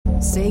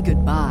Say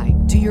goodbye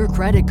to your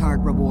credit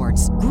card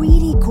rewards.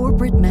 Greedy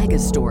corporate mega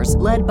stores,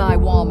 led by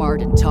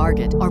Walmart and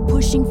Target, are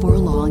pushing for a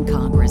law in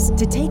Congress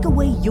to take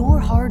away your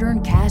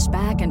hard-earned cash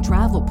back and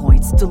travel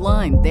points to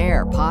line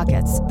their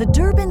pockets. The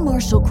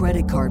Durbin-Marshall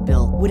credit card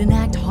bill would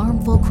enact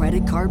harmful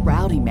credit card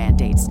routing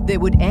mandates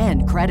that would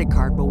end credit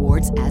card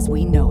rewards as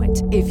we know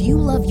it. If you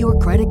love your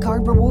credit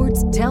card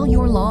rewards, tell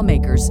your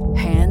lawmakers,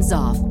 hands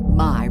off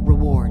my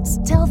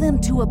rewards. Tell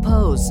them to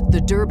oppose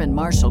the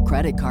Durbin-Marshall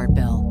credit card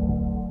bill.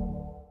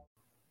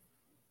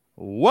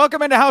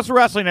 Welcome into House of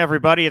Wrestling,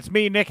 everybody. It's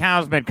me, Nick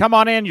Hausman. Come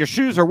on in. Your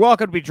shoes are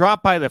welcome to be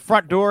dropped by the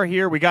front door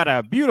here. We got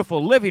a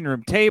beautiful living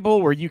room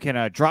table where you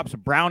can drop some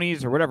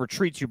brownies or whatever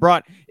treats you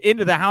brought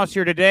into the house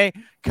here today.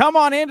 Come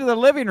on into the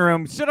living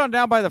room. Sit on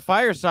down by the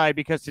fireside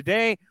because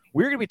today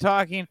we're going to be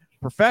talking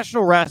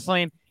professional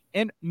wrestling.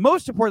 And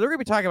most importantly, we're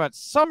going to be talking about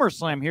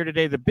SummerSlam here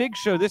today, the big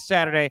show this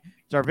Saturday.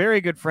 It's our very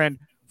good friend,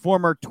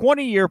 former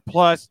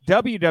 20-year-plus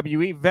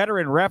WWE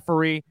veteran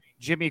referee,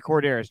 Jimmy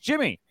Corderas.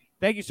 Jimmy,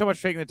 thank you so much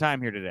for taking the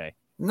time here today.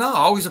 No,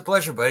 always a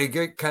pleasure, buddy.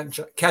 Good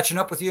catching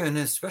up with you, and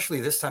especially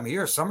this time of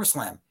year,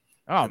 SummerSlam.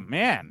 Oh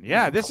man,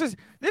 yeah, this is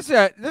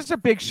a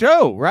big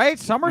show, right?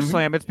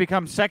 SummerSlam. It's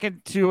become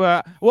second to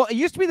it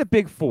used to be the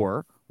Big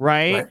Four,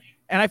 right?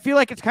 And I feel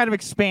like it's kind of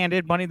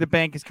expanded. Money in the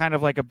Bank is kind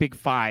of like a Big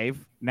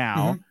Five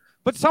now,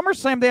 but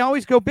SummerSlam, they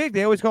always go big.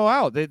 They always go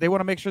out. They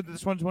want to make sure that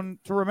this one's one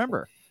to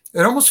remember.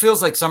 It almost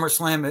feels like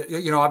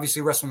SummerSlam.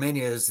 Obviously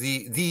WrestleMania is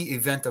the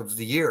event of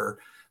the year,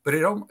 but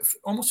it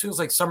almost feels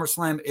like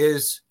SummerSlam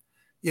is.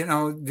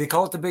 They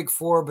call it the Big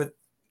Four, but,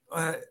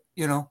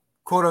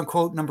 quote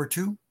unquote, number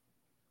two,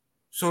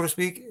 so to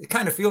speak. It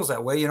kind of feels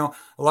that way. A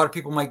lot of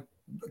people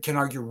can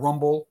argue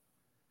Rumble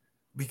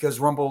because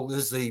Rumble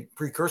is the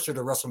precursor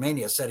to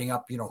WrestleMania, setting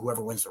up,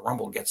 whoever wins the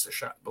Rumble gets the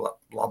shot, blah,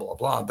 blah, blah,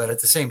 blah. But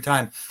at the same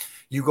time,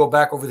 you go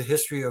back over the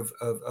history of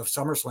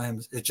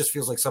SummerSlam, it just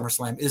feels like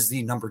SummerSlam is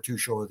the number two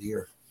show of the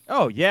year.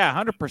 Oh, yeah,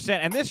 100%.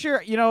 And this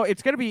year,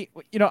 it's going to be,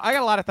 I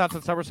got a lot of thoughts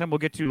on SummerSlam we'll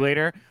get to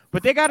later,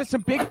 but they got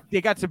some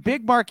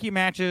big marquee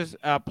matches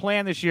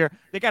planned this year.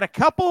 They got a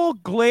couple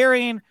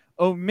glaring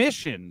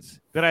omissions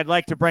that I'd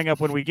like to bring up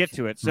when we get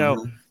to it.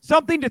 So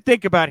something to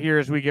think about here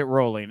as we get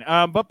rolling.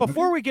 But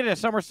before we get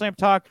into SummerSlam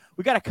talk,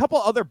 we got a couple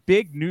other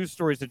big news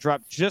stories that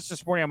dropped just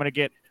this morning. I'm going to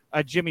get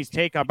Jimmy's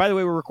take on. By the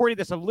way, we're recording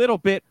this a little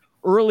bit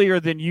earlier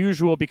than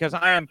usual because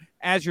I am,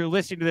 as you're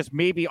listening to this,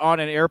 maybe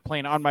on an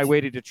airplane on my way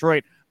to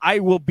Detroit. I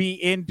will be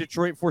in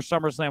Detroit for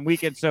SummerSlam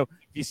weekend, so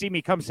if you see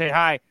me, come say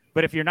hi.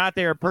 But if you're not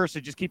there in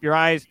person, just keep your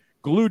eyes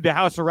glued to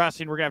House of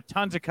Wrestling. We're going to have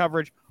tons of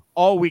coverage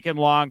all weekend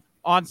long,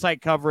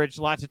 on-site coverage,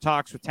 lots of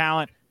talks with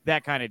talent,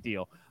 that kind of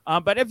deal.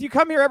 But if you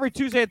come here every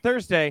Tuesday and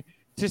Thursday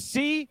to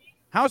see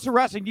House of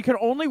Wrestling, you can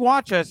only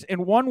watch us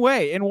in one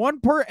way, in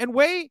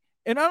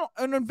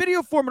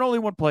video form in only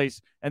one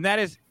place, and that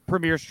is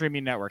Premier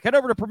Streaming Network. Head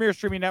over to Premier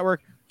Streaming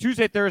Network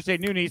Tuesday, Thursday,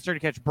 noon Eastern to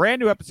catch brand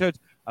new episodes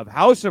of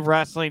House of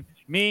Wrestling.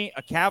 Me,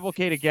 a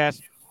cavalcade of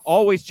guests,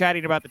 always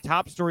chatting about the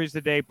top stories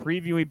of the day,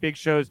 previewing big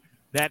shows,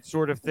 that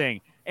sort of thing.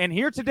 And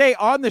here today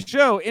on the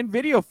show in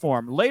video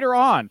form, later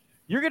on,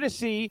 you're going to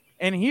see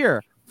and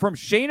hear from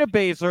Shayna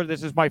Baszler.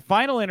 This is my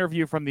final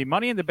interview from the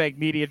Money in the Bank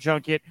media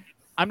junket.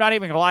 I'm not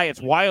even going to lie,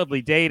 it's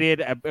wildly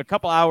dated. A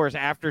couple hours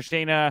after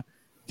Shayna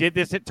did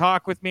this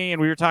talk with me,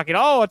 and we were talking,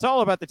 it's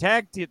all about the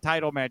tag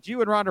title match, you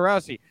and Ronda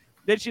Rousey.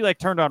 Then she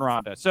turned on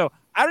Ronda. So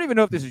I don't even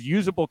know if this is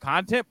usable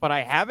content, but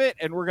I have it,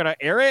 and we're going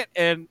to air it,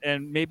 and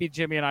maybe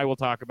Jimmy and I will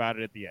talk about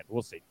it at the end.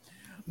 We'll see.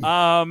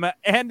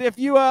 And if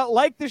you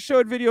like this show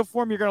in video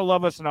form, you're going to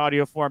love us in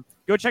audio form.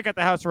 Go check out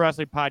the House of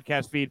Wrestling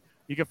podcast feed.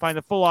 You can find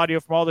the full audio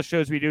from all the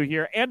shows we do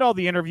here and all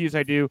the interviews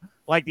I do,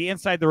 like the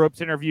Inside the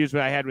Ropes interviews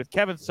I had with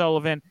Kevin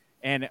Sullivan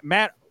and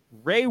Matt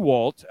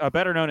Raywalt,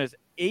 better known as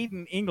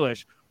Aiden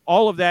English.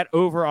 All of that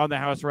over on the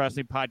House of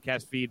Wrestling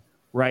podcast feed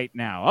right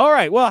now. All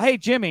right. Well, hey,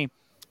 Jimmy.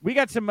 We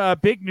got some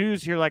big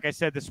news here, like I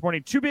said this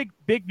morning. Two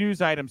big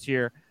news items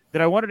here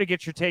that I wanted to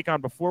get your take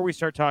on before we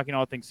start talking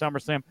all things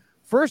SummerSlam.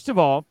 First of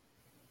all,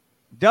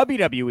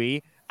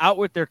 WWE out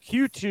with their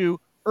Q2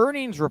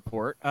 earnings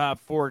report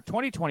for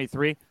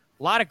 2023.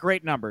 A lot of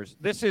great numbers.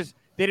 They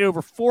did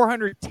over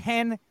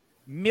 $410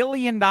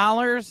 million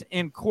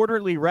in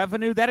quarterly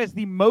revenue. That is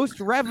the most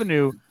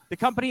revenue the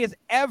company has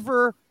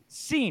ever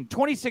seen.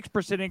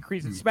 26%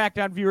 increase in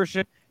SmackDown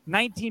viewership,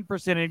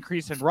 19%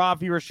 increase in Raw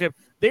viewership.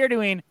 They're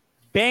doing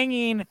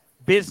banging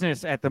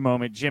business at the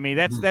moment, Jimmy.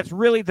 That's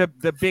really the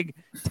big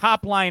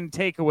top line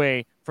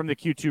takeaway from the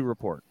Q2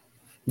 report.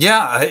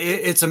 Yeah,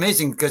 it's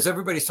amazing because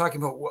everybody's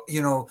talking about,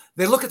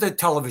 they look at the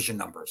television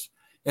numbers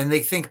and they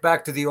think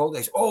back to the old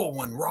days. Oh,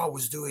 when Raw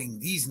was doing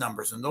these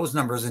numbers and those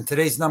numbers, and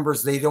today's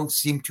numbers, they don't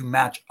seem to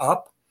match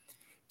up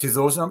to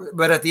those numbers.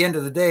 But at the end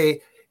of the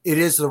day, it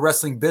is the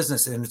wrestling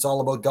business and it's all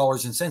about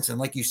dollars and cents. And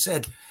like you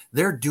said,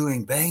 they're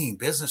doing banging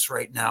business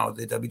right now,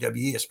 the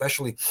WWE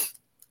especially.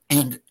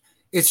 And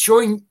it's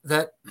showing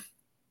that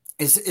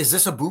is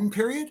this a boom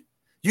period?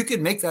 You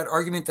could make that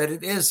argument that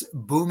it is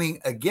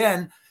booming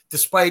again,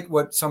 despite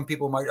what some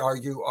people might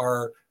argue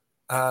are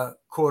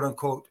quote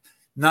unquote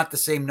not the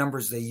same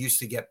numbers they used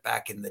to get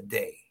back in the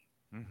day.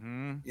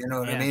 Mm-hmm. You know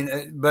what I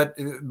mean? But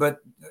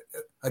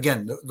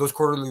again, those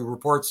quarterly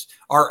reports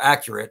are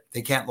accurate.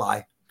 They can't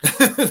lie.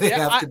 They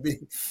have to be,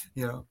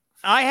 you know.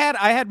 I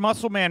had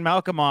Muscle Man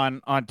Malcolm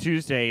on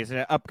Tuesdays,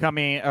 up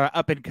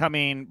and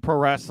coming pro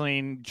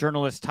wrestling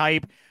journalist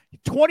type,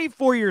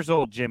 24 years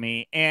old,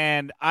 Jimmy,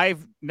 and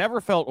I've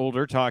never felt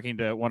older talking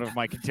to one of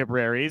my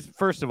contemporaries.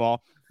 First of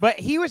all, but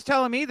he was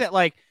telling me that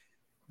like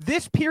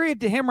this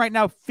period to him right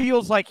now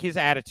feels like his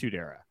Attitude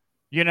Era.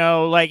 You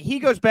know, like he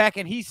goes back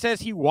and he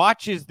says he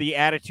watches the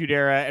Attitude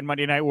Era and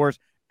Monday Night Wars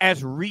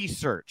as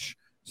research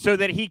so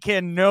that he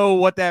can know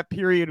what that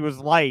period was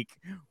like,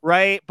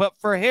 right? But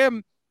for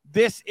him,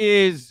 this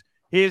is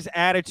his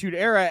Attitude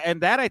Era,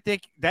 and that I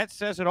think that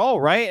says it all,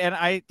 right? And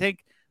I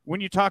think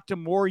when you talk to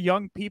more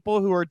young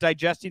people who are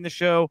digesting the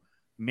show,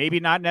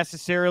 maybe not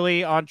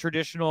necessarily on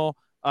traditional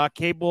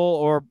cable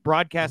or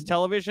broadcast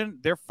television,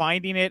 they're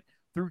finding it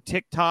through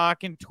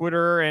TikTok and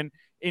Twitter and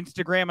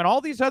Instagram and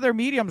all these other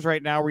mediums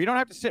right now where you don't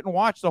have to sit and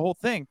watch the whole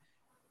thing.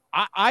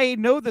 I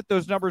know that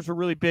those numbers were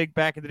really big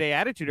back in the day,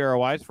 Attitude Era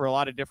wise, for a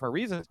lot of different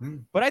reasons,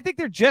 but I think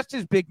they're just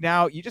as big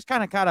now. You just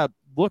kind of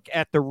look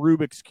at the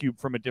Rubik's Cube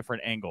from a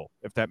different angle,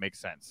 if that makes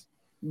sense.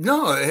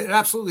 No, it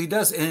absolutely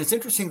does. And it's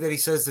interesting that he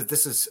says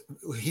that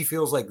he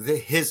feels like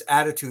his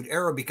Attitude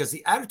Era, because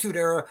the Attitude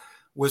Era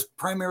was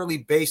primarily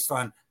based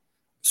on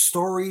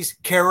stories,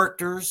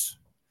 characters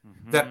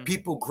that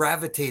people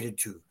gravitated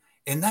to.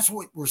 And that's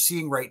what we're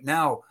seeing right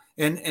now.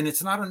 And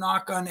it's not a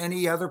knock on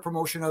any other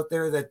promotion out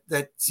there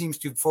that seems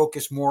to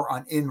focus more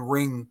on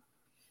in-ring,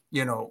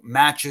 you know,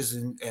 matches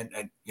and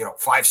you know,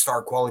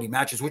 5-star quality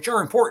matches, which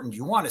are important.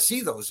 You want to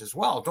see those as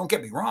well. Don't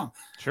get me wrong.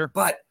 Sure.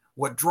 But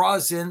what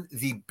draws in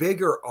the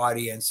bigger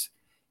audience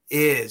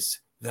is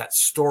that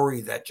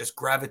story that just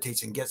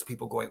gravitates and gets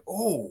people going,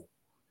 oh,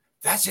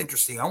 that's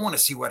interesting. I want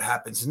to see what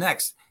happens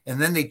next. And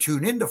then they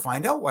tune in to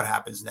find out what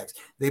happens next.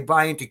 They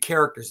buy into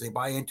characters. They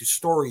buy into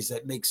stories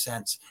that make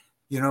sense.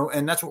 You know,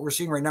 and that's what we're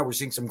seeing right now. We're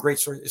seeing some great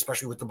stories,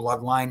 especially with the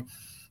Bloodline.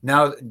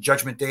 Now,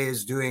 Judgment Day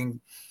is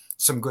doing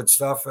some good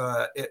stuff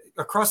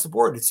across the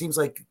board. It seems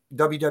like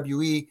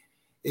WWE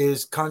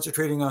is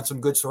concentrating on some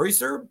good stories.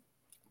 They're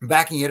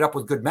backing it up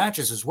with good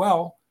matches as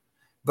well.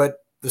 But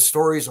the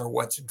stories are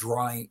what's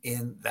drawing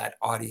in that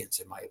audience,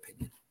 in my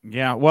opinion.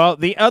 Yeah, well,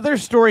 the other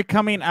story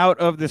coming out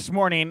of this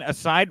morning,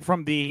 aside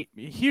from the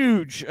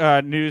huge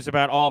news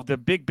about all of the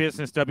big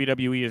business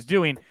WWE is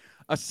doing,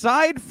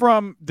 aside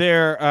from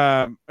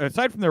their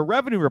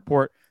revenue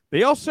report,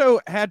 they also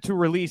had to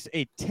release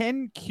a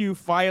 10Q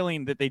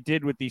filing that they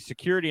did with the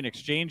Security and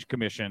Exchange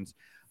Commissions.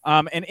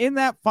 And in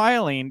that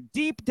filing,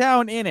 deep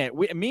down in it,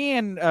 me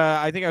and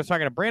I think I was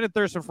talking to Brandon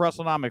Thurston for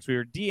WrestleNomics. We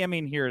were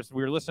DMing here.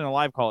 We were listening to a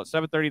live call at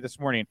 7:30 this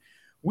morning.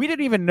 We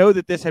didn't even know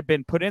that this had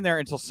been put in there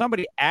until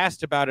somebody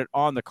asked about it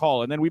on the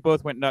call. And then we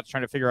both went nuts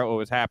trying to figure out what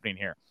was happening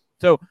here.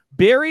 So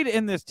buried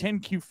in this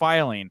 10Q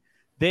filing,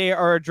 they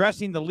are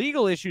addressing the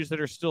legal issues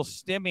that are still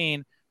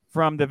stemming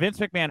from the Vince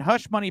McMahon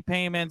hush money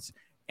payments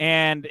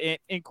and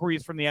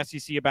inquiries from the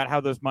SEC about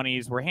how those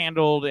monies were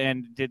handled,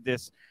 and did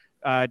this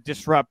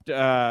disrupt,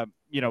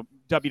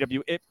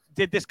 WWE?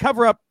 Did this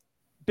cover up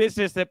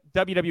business that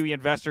WWE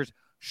investors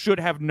should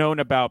have known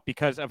about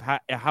because of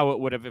how it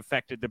would have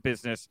affected the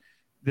business,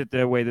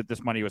 the way that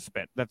this money was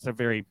spent? That's a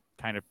very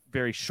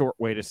short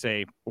way to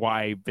say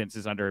why Vince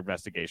is under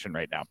investigation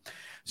right now.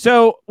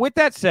 So with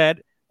that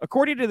said,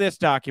 according to this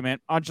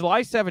document, on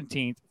July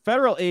 17th,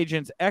 federal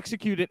agents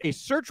executed a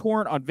search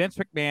warrant on Vince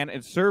McMahon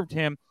and served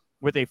him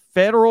with a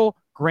federal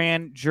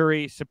grand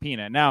jury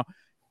subpoena. Now,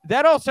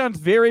 that all sounds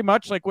very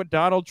much like what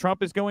Donald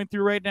Trump is going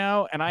through right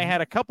now, and I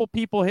had a couple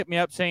people hit me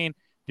up saying,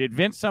 did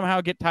Vince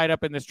somehow get tied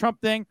up in this Trump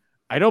thing?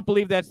 I don't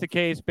believe that's the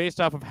case based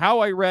off of how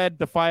I read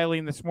the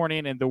filing this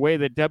morning and the way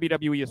that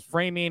WWE is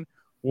framing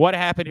what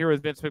happened here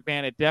with Vince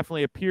McMahon. It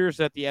definitely appears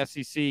that the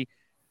SEC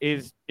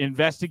is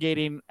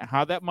investigating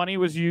how that money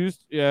was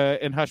used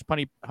in hush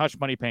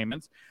money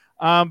payments.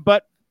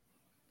 But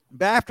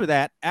after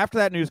that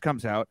news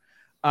comes out,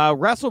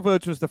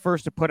 WrestleVotes was the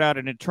first to put out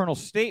an internal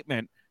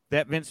statement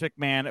that Vince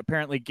McMahon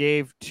apparently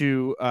gave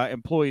to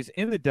employees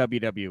in the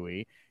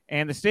WWE.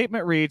 And the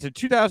statement reads, in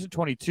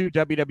 2022,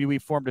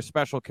 WWE formed a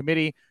special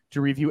committee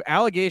to review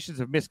allegations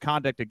of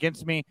misconduct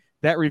against me.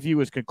 That review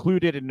was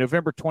concluded in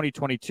November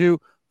 2022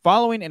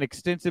 following an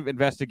extensive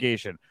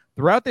investigation.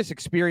 Throughout this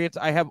experience,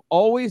 I have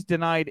always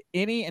denied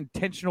any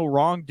intentional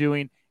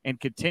wrongdoing and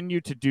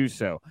continue to do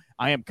so.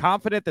 I am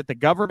confident that the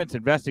government's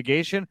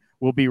investigation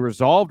will be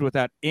resolved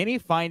without any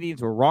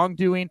findings or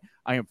wrongdoing.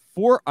 I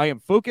am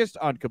focused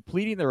on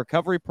completing the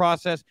recovery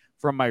process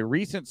from my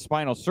recent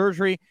spinal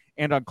surgery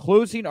and on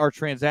closing our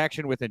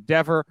transaction with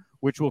Endeavor,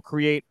 which will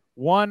create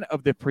one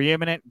of the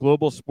preeminent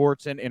global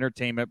sports and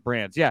entertainment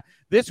brands. Yeah,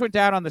 this went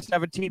down on the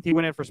 17th. He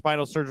went in for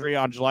spinal surgery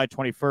on July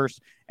 21st,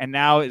 and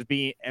now is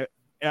being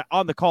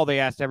on the call. They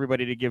asked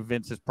everybody to give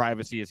Vince his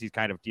privacy as he's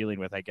kind of dealing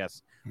with, I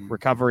guess,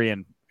 recovery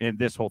and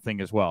this whole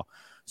thing as well.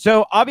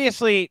 So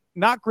obviously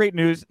not great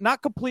news,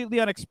 not completely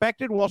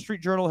unexpected. Wall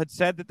Street Journal had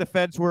said that the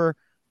feds were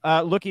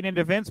looking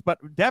into Vince, but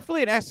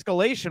definitely an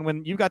escalation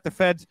when you got the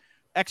feds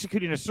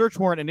executing a search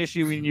warrant and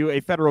issuing you a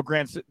federal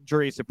grand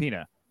jury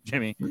subpoena,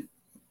 Jimmy.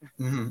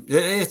 Mm-hmm.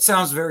 It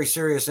sounds very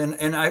serious.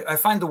 And I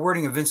find the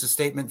wording of Vince's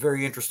statement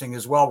very interesting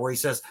as well, where he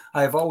says,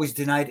 I have always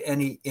denied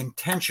any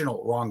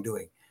intentional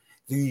wrongdoing.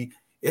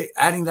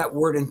 Adding that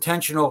word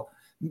intentional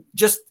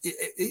just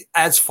it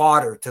adds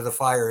fodder to the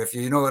fire, if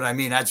you know what I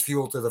mean, adds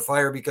fuel to the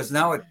fire, because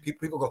now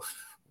people go,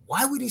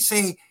 why would he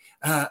say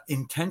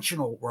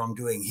intentional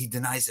wrongdoing? He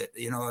denies it,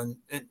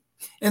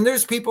 and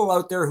there's people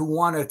out there who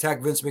want to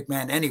attack Vince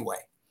McMahon anyway.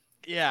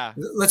 Yeah.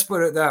 Let's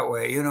put it that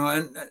way, and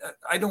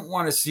I don't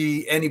want to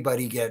see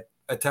anybody get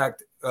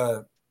attacked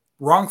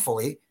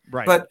wrongfully.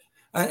 Right. But,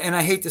 and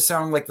I hate to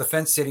sound like the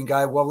fence sitting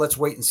guy. Well, let's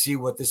wait and see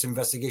what this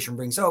investigation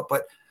brings out.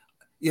 But,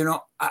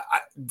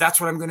 that's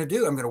what I'm going to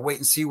do. I'm going to wait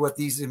and see what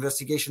these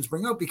investigations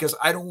bring out, because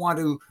I don't want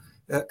to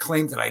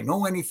claim that I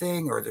know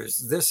anything or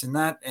there's this and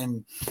that.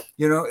 And,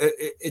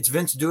 it's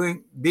Vince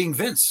being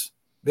Vince,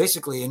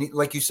 basically. And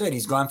like you said,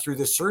 he's gone through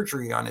this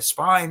surgery on his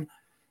spine.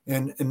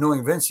 And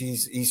knowing Vince,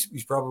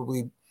 he's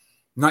probably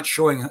not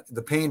showing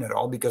the pain at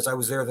all, because I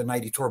was there the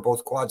night he tore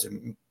both quads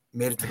and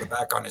made it to the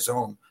back on his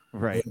own.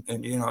 Right.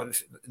 And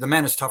the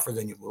man is tougher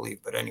than you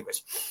believe. But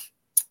anyways,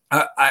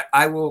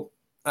 I will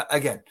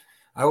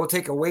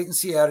take a wait and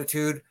see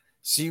attitude,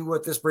 see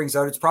what this brings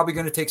out. It's probably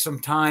going to take some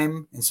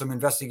time and some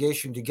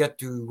investigation to get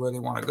to where they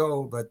want to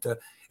go. But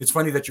it's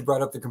funny that you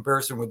brought up the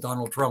comparison with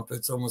Donald Trump.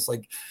 It's almost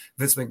like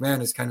Vince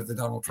McMahon is kind of the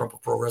Donald Trump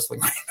of pro wrestling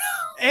right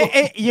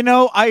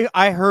now.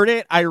 I heard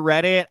it. I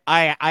read it.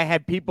 I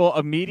had people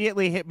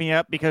immediately hit me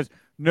up because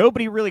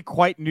nobody really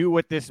quite knew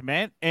what this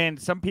meant. And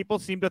some people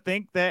seem to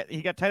think that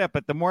he got tied up.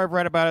 But the more I've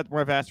read about it, the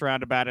more I've asked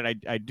around about it,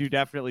 I do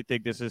definitely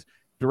think this is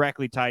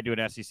directly tied to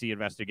an SEC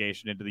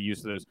investigation into the use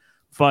of those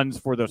funds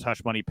for those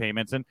hush money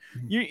payments. And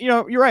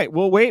you're right.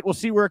 We'll wait. We'll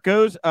see where it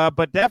goes.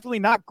 But definitely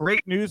not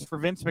great news for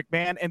Vince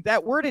McMahon. And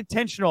that word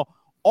intentional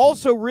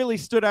also really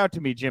stood out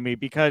to me, Jimmy,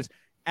 because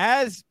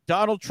as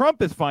Donald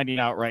Trump is finding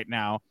out right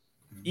now,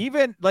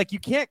 even like you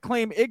can't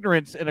claim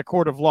ignorance in a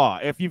court of law.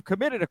 If you've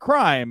committed a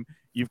crime,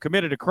 you've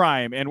committed a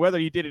crime. And whether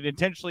you did it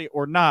intentionally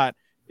or not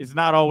is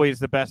not always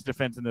the best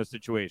defense in those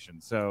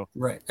situations. So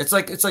right. It's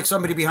like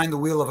somebody behind the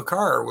wheel of a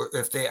car.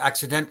 If they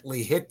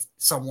accidentally hit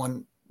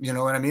someone, you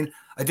know what I mean?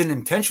 I didn't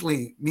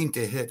intentionally mean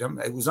to hit them.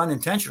 It was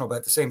unintentional, but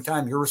at the same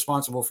time, you're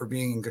responsible for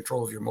being in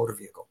control of your motor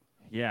vehicle.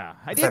 Yeah.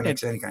 I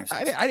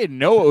didn't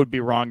know it would be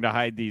wrong to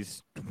hide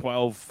these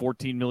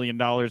 $12-14 million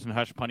in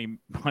hush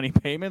money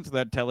payments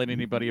without telling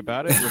anybody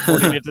about it,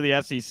 reporting it to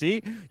the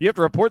SEC. You have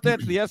to report that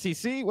to the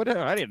SEC? What?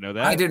 I didn't know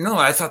that. I didn't know.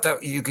 I thought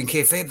that you can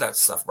kayfabe that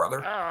stuff,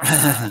 brother.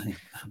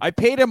 I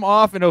paid him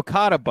off in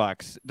Okada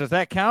bucks. Does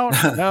that count?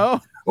 No?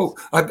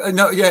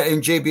 No, yeah,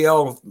 in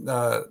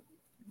JBL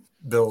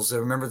bills. I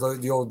remember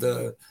the old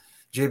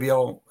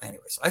JBL.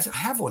 Anyways, I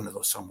have one of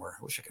those somewhere.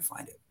 I wish I could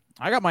find it.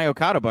 I got my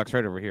Okada bucks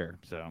right over here.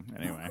 So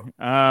anyway,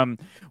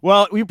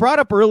 well, we brought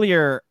up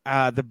earlier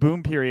the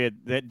boom period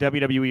that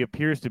WWE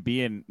appears to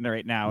be in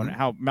right now, and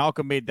how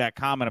Malcolm made that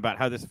comment about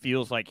how this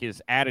feels like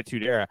his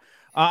Attitude Era.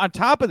 On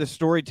top of the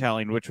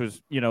storytelling, which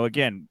was,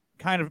 again,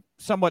 kind of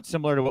somewhat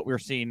similar to what we're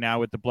seeing now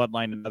with the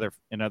Bloodline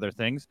and other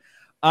things.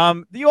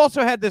 You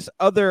also had this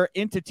other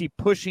entity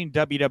pushing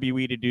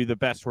WWE to do the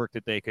best work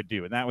that they could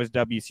do, and that was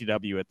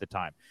WCW at the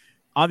time.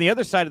 On the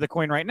other side of the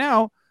coin right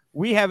now,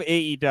 we have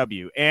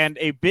AEW, and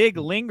a big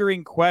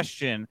lingering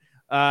question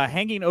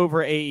hanging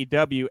over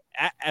AEW,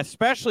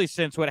 especially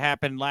since what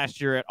happened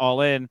last year at All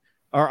In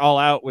or All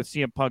Out with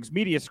CM Punk's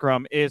media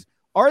scrum, is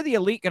are the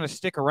Elite going to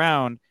stick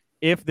around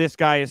if this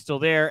guy is still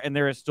there and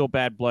there is still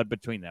bad blood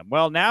between them?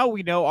 Well, now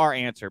we know our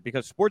answer,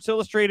 because Sports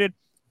Illustrated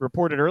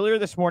reported earlier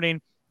this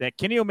morning that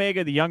Kenny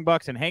Omega, the Young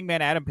Bucks, and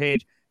Hangman Adam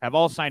Page have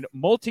all signed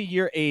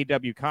multi-year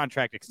AEW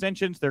contract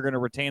extensions. They're going to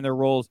retain their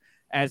roles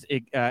as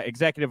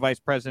executive vice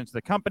presidents of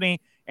the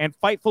company. And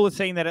Fightful is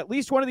saying that at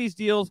least one of these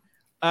deals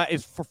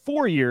is for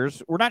 4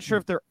 years. We're not sure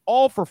if they're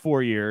all for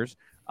 4 years.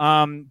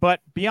 But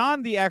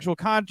beyond the actual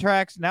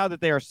contracts, now that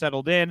they are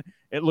settled in,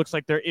 it looks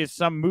like there is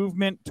some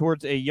movement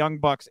towards a Young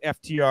Bucks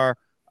FTR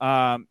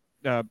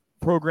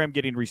program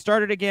getting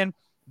restarted again.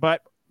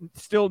 But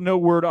still no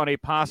word on a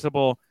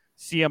possible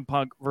CM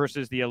Punk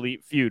versus the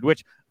Elite feud,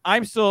 which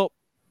I'm still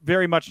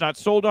very much not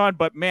sold on.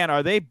 But, man,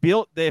 are they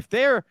built? They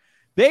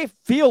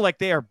feel like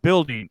they are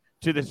building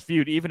to this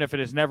feud, even if it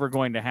is never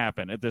going to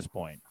happen at this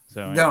point.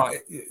 So no,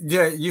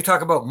 yeah, you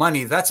talk about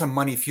money. That's a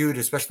money feud,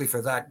 especially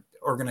for that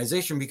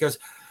organization, because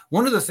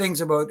one of the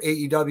things about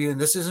AEW,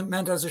 and this isn't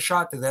meant as a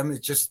shot to them,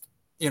 it's just,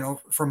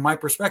 from my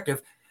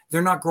perspective,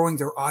 they're not growing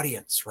their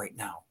audience right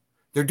now.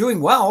 They're doing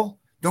well,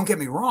 don't get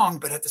me wrong,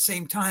 but at the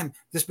same time,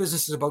 this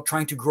business is about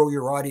trying to grow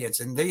your audience,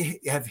 and they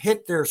have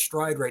hit their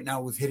stride right now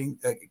with hitting,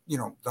 the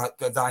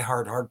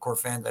diehard hardcore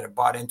fan that have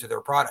bought into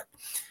their product.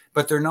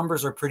 But their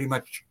numbers are pretty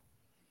much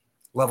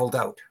leveled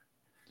out.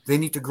 They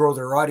need to grow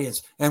their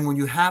audience. And when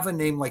you have a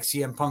name like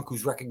CM Punk,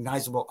 who's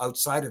recognizable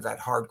outside of that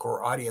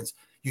hardcore audience,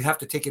 you have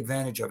to take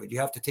advantage of it. You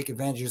have to take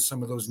advantage of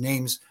some of those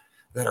names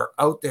that are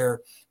out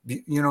there.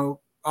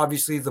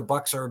 Obviously the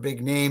Bucks are a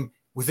big name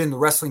within the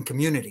wrestling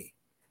community.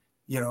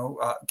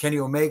 Kenny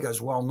Omega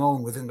is well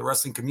known within the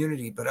wrestling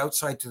community, but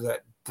outside to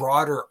that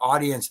broader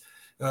audience,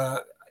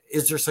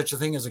 is there such a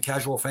thing as a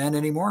casual fan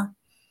anymore?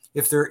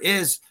 If there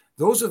is,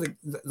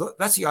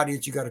 that's the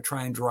audience you got to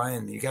try and draw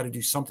in. You got to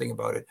do something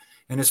about it.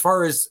 And as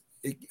far as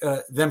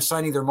them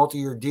signing their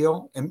multi-year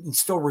deal and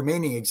still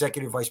remaining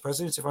executive vice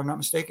presidents, if I'm not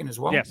mistaken, as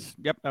well. Yes.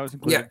 Yep. That was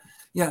included.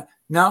 Yeah.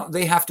 Now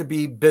they have to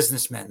be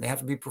businessmen. They have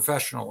to be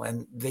professional,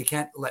 and they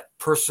can't let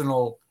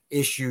personal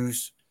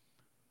issues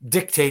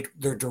dictate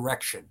their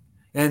direction.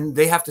 And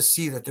they have to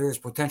see that there is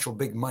potential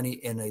big money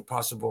in a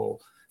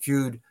possible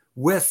feud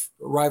with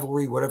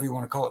rivalry, whatever you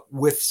want to call it,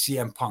 with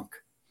CM Punk.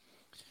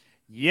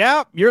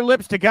 Yep, your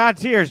lips to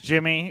God's ears,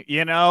 Jimmy.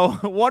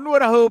 One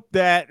would hope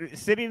that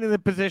sitting in the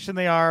position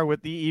they are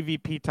with the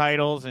EVP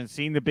titles and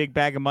seeing the big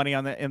bag of money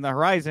in the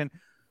horizon,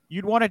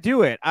 you'd want to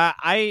do it.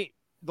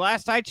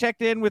 Last I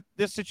checked in with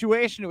this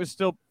situation, it was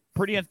still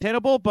pretty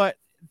untenable, but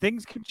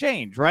things can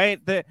change, right?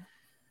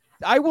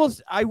 I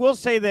will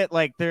say that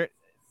like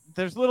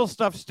there's little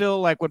stuff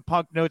still, like when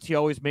Punk notes he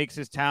always makes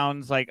his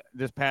towns. Like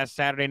this past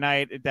Saturday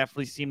night, it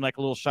definitely seemed like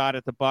a little shot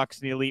at the Bucks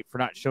and the Elite for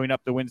not showing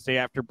up the Wednesday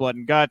after Blood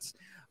and Guts.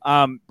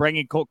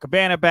 Bringing Colt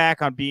Cabana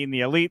back on being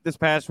the Elite this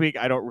past week,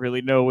 I don't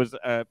really know was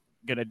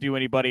going to do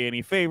anybody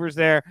any favors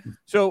there.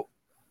 So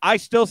I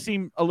still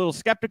seem a little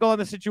skeptical on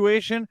the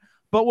situation,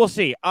 but we'll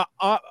see.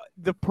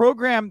 The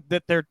program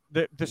that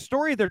the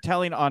story they're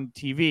telling on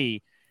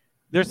TV,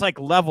 there's like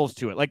levels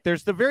to it. Like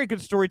there's the very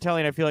good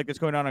storytelling I feel like that's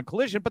going on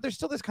Collision, but there's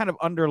still this kind of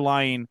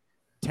underlying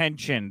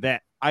tension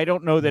that I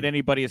don't know that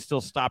anybody has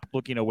still stopped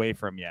looking away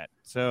from yet.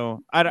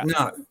 So I don't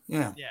know.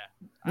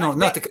 No,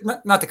 not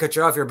to cut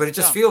you off here, but it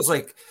just feels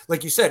like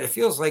you said, it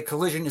feels like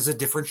Collision is a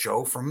different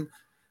show from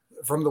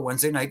the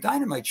Wednesday Night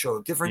Dynamite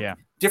show.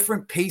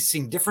 Different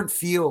pacing, different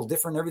feel,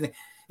 different everything.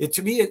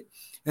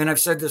 And I've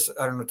said this,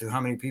 I don't know to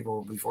how many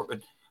people before,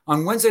 but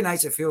on Wednesday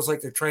nights, it feels like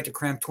they're trying to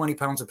cram 20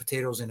 pounds of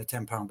potatoes in a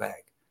 10-pound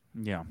bag.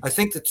 Yeah. I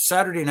think the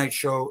Saturday night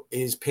show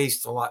is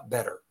paced a lot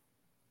better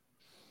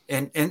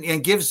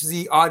and gives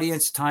the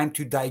audience time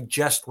to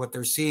digest what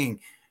they're seeing,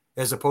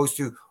 as opposed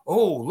to,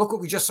 oh, look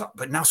what we just saw,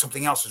 but now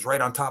something else is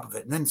right on top of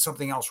it, and then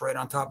something else right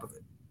on top of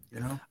it.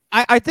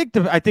 I think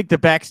the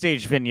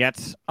backstage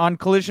vignettes on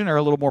Collision are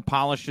a little more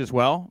polished as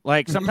well.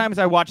 Like sometimes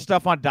I watch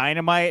stuff on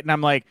Dynamite and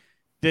I'm like,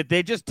 did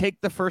they just take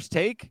the first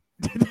take?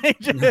 Did they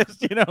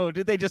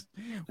just,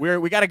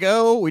 we got to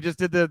go. We just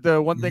did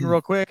the one thing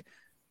real quick.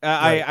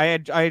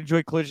 Right. I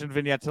enjoy Collision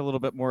vignettes a little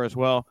bit more as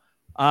well.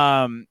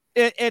 I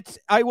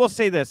will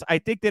say this. I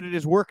think that it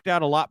has worked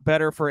out a lot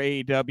better for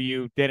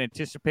AEW than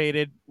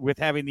anticipated with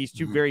having these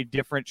two very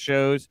different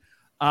shows.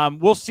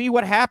 We'll see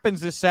what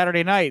happens this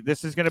Saturday night.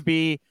 This is going to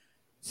be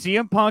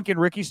CM Punk and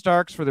Ricky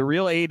Starks for the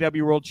real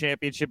AEW World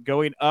Championship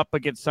going up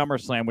against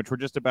SummerSlam, which we're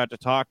just about to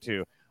talk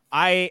to.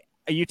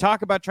 You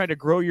talk about trying to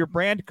grow your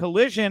brand.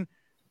 Collision,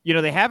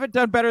 they haven't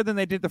done better than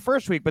they did the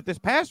first week, but this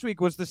past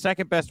week was the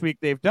second best week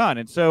they've done.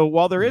 And so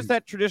while there is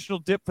that traditional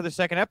dip for the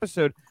second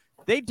episode,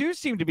 they do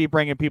seem to be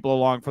bringing people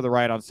along for the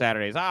ride on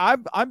Saturdays.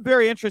 I'm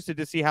very interested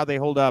to see how they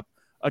hold up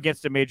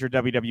against a major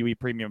WWE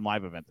premium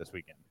live event this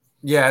weekend.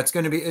 Yeah, it's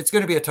going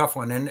to be a tough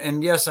one.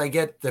 And yes, I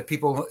get that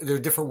there are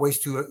different ways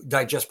to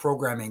digest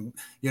programming.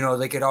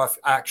 They could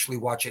actually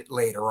watch it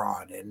later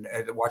on and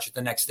watch it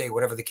the next day,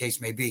 whatever the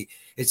case may be.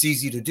 It's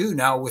easy to do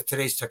now with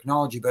today's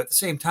technology, but at the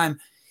same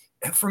time,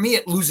 for me,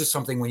 it loses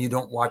something when you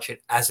don't watch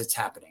it as it's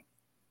happening.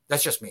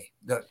 That's just me.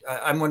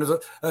 I'm one of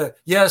the,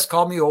 yes,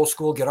 call me old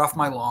school, get off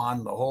my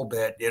lawn, the whole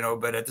bit,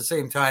 but at the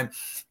same time,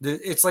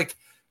 it's like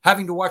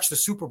having to watch the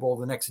Super Bowl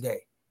the next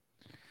day.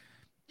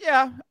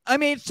 Yeah. I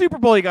mean, Super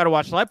Bowl, you got to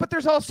watch live, but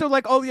there's also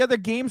like all the other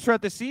games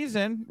throughout the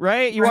season,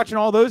 right? You're watching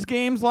all those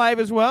games live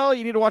as well.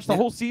 You need to watch the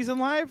whole season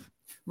live.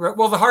 Right.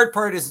 Well, the hard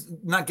part is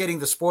not getting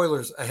the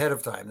spoilers ahead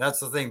of time. That's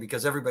the thing,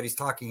 because everybody's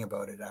talking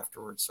about it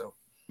afterwards. So.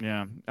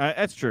 Yeah,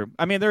 that's true.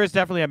 I mean, there is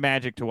definitely a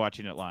magic to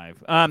watching it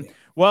live.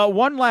 Well,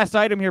 one last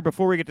item here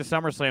before we get to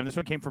SummerSlam. This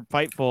one came from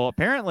Fightful.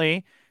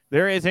 Apparently,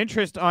 there is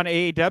interest on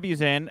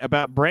AEW's end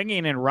about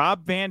bringing in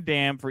Rob Van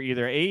Dam for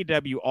either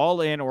AEW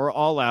All In or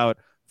All Out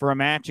for a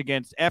match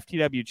against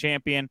FTW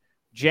champion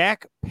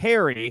Jack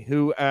Perry,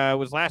 who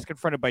was last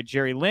confronted by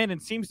Jerry Lynn and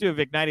seems to have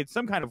ignited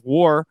some kind of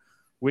war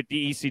with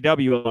the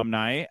ECW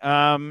alumni.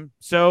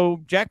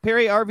 So, Jack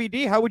Perry,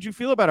 RVD, how would you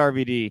feel about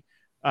RVD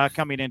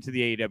coming into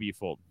the AEW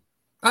fold?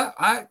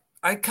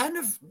 I kind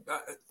of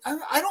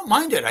I don't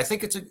mind it. I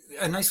think it's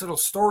a nice little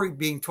story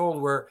being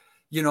told where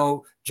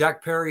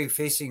Jack Perry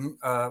facing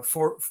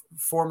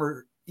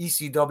former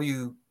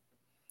ECW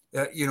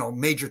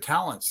major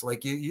talents,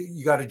 like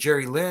you got a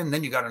Jerry Lynn,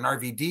 then you got an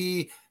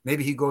RVD.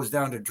 Maybe he goes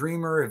down to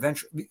Dreamer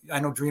eventually. I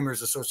know Dreamer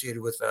is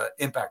associated with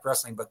Impact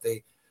Wrestling, but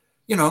they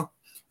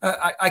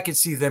I could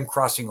see them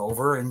crossing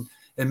over, and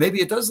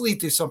maybe it does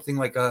lead to something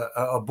like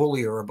a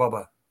Bully or a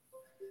Bubba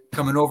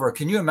coming over.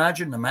 Can you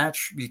imagine the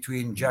match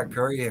between Jack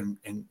Perry and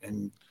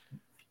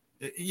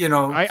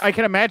I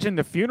can imagine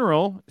the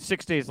funeral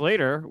 6 days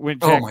later when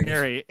Jack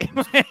Perry.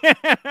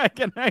 I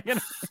can.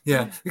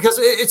 Yeah, because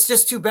it's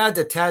just too bad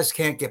that Taz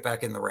can't get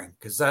back in the ring,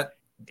 because that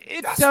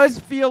It does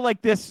feel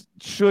like this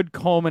should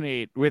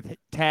culminate with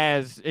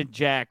Taz and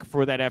Jack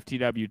for that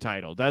FTW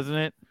title, doesn't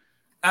it?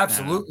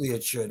 Absolutely,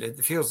 it should. It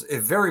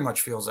very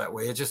much feels that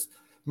way. It just,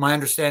 my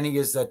understanding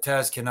is that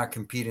Taz cannot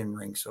compete in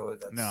ring, so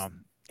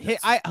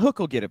Hook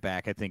will get it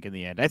back. I think in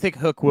the end, I think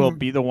Hook will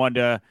be the one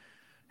to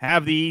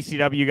have the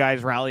ECW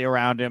guys rally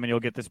around him, and you'll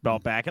get this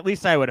belt back. At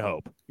least I would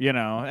hope.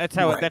 That's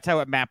how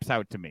it maps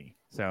out to me.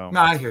 So no,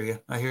 I hear you,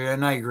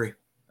 and I agree.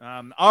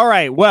 All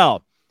right,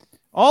 well.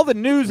 All the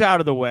news out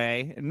of the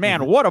way, and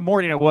man, what a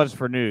morning it was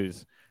for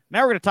news.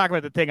 Now we're going to talk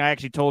about the thing I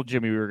actually told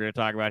Jimmy we were going to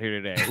talk about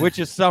here today, which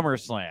is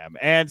SummerSlam.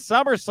 And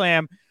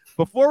SummerSlam,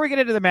 before we get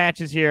into the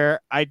matches here,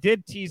 I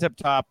did tease up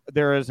top,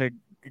 there is a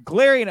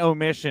glaring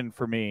omission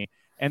for me,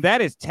 and that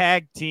is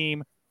tag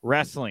team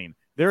wrestling.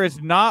 There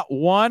is not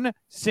one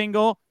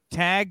single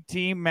tag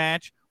team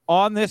match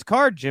on this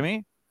card,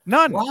 Jimmy.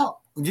 None. Wow.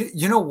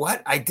 You know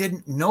what? I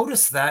didn't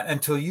notice that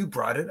until you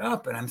brought it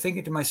up, and I'm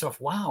thinking to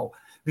myself, wow.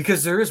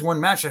 Because there is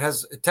one match that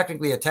has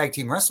technically a tag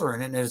team wrestler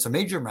in it, and it's a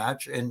major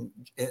match, and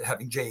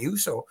having Jey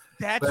Uso.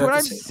 That's what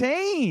I'm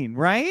saying,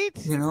 right?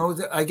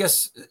 I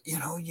guess,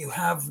 you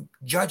have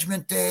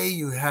Judgment Day,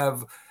 you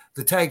have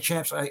the tag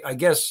champs. I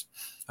guess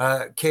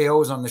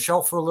KO is on the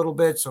shelf for a little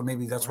bit, so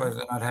maybe that's why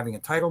they're not having a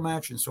title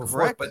match and so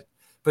forth.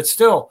 But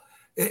still,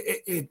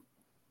 it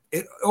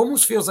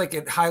almost feels like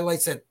it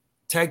highlights that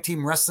tag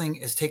team wrestling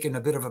is taking a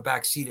bit of a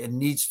backseat and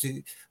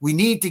we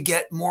need to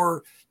get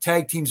more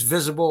tag teams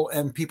visible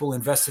and people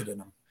invested in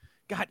them.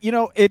 God,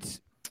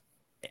 it's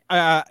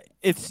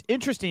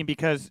interesting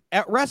because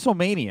at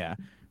WrestleMania,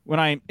 when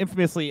I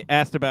infamously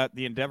asked about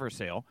the Endeavor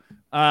sale,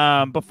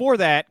 before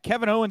that,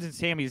 Kevin Owens and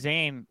Sami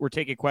Zayn were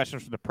taking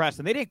questions from the press,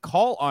 and they didn't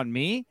call on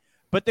me.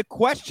 But the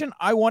question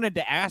I wanted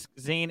to ask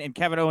Zayn and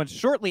Kevin Owens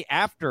shortly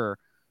after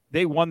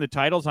they won the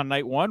titles on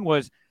night one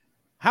was,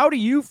 how do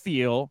you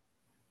feel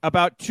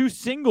about two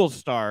singles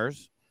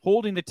stars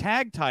holding the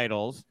tag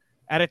titles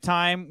at a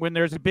time when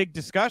there's a big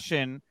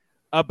discussion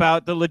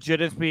about the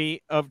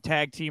legitimacy of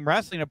tag team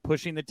wrestling, of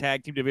pushing the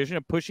tag team division,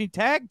 of pushing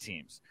tag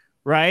teams,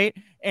 right?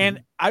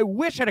 And I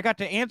wish I'd have got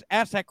to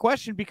ask that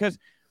question, because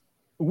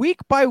week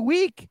by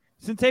week,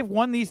 since they've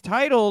won these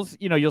titles,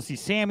 you'll see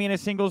Sammy in a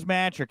singles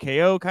match, or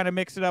KO kind of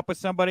mix it up with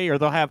somebody, or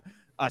they'll have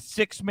a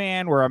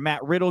 6-man where a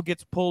Matt Riddle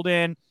gets pulled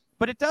in.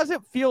 But it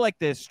doesn't feel like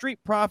the Street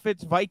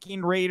Profits,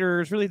 Viking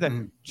Raiders, really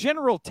the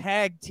general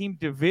tag team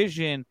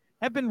division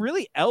have been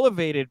really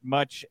elevated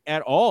much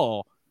at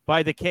all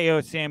by the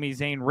KO Sami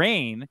Zayn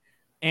reign.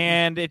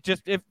 And it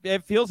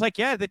feels like,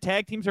 the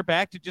tag teams are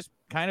back to just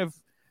kind of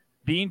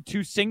being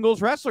two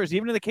singles wrestlers,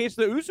 even in the case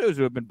of the Usos,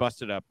 who have been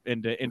busted up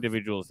into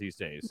individuals these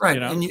days.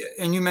 Right.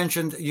 And you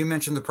mentioned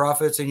the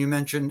Profits, and you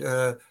mentioned,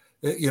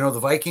 the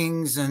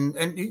Vikings,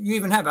 and you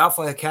even have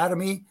Alpha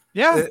Academy.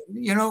 Yeah.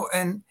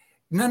 And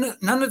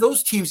none of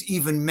those teams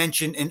even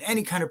mentioned in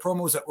any kind of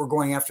promos that we're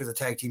going after the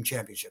tag team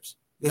championships.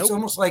 It's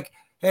almost like,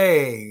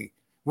 hey,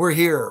 we're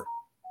here,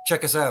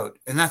 check us out.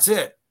 And that's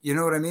it. You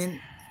know what I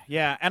mean?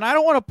 Yeah. And I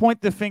don't want to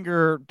point the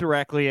finger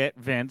directly at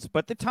Vince,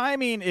 but the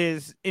timing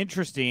is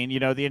interesting.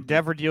 The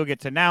Endeavor deal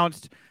gets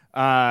announced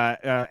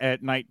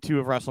at night 2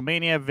 of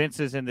WrestleMania. Vince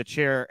is in the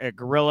chair at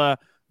Gorilla,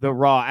 the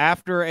Raw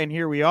after. And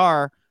here we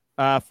are,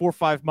 4 or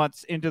 5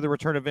 months into the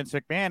return of Vince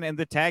McMahon and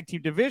the tag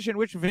team division,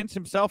 which Vince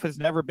himself has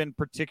never been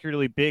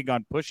particularly big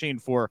on pushing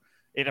for,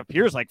 it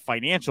appears like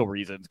financial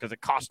reasons, because it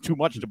costs too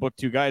much to book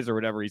two guys or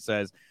whatever he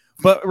says.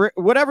 But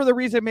whatever the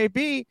reason may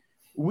be,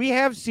 we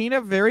have seen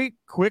a very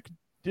quick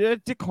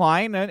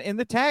decline in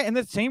the tag, and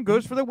the same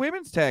goes for the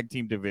women's tag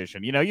team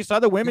division. You saw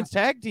the women's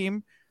tag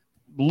team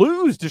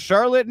lose to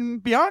Charlotte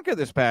and Bianca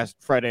this past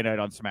Friday night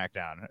on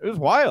SmackDown. It was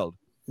wild.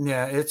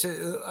 Yeah, it's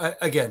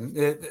again,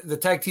 the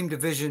tag team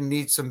division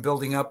needs some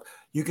building up.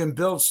 You can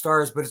build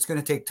stars, but it's going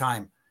to take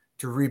time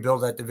to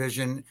rebuild that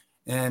division.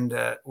 And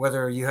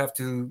whether you have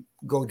to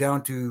go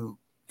down to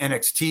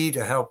NXT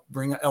to help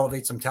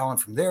elevate some talent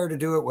from there to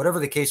do it, whatever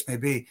the case may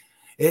be,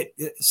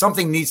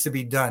 something needs to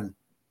be done.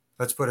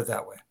 Let's put it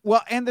that way.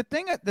 Well, and the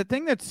thing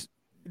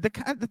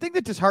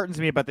that disheartens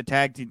me about the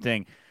tag team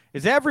thing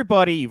is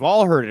everybody, you've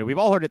all heard it. We've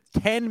all heard it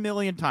 10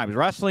 million times.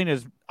 Wrestling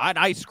is an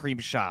ice cream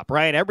shop,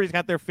 right? Everybody's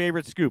got their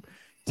favorite scoop.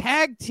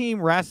 Tag team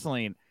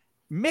wrestling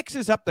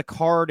mixes up the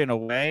card in a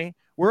way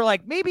where,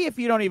 like, maybe if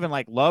you don't even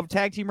love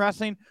tag team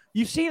wrestling,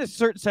 you've seen a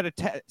certain set of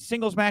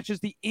singles matches,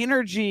 the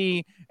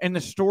energy and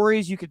the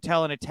stories you could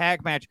tell in a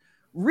tag match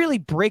really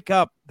break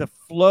up the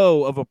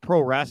flow of a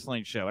pro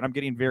wrestling show. And I'm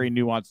getting very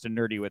nuanced and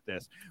nerdy with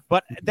this,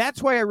 but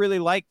that's why I really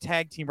like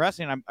tag team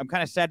wrestling. I'm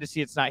kind of sad to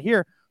see it's not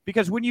here,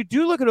 because when you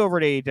do look at over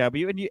at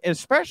AEW, and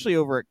especially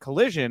over at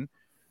Collision,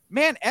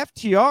 man,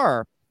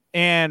 FTR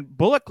and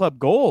Bullet Club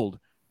Gold,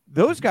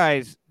 those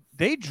guys,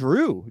 they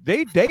drew.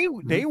 They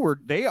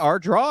are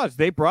draws.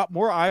 They brought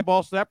more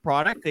eyeballs to that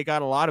product. They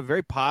got a lot of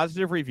very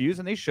positive reviews,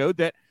 and they showed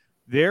that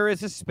there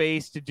is a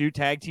space to do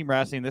tag team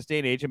wrestling in this day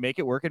and age and make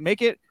it work and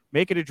make it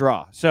a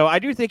draw. So I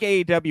do think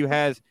AEW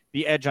has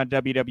the edge on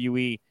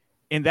WWE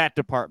in that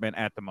department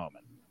at the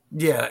moment.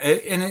 Yeah,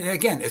 and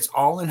again, it's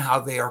all in how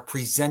they are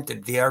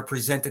presented. They are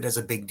presented as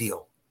a big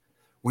deal.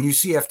 when you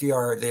see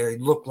FDR, they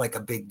look like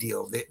a big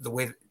deal. The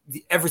way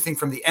everything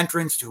from the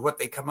entrance to what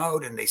they come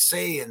out and they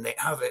say and they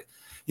have it,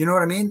 you know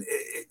what I mean?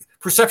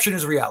 Perception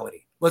is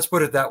reality. Let's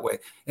put it that way.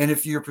 And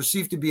if you're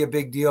perceived to be a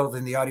big deal,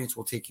 then the audience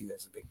will take you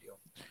as a big deal.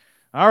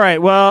 All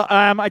right. Well,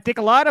 I think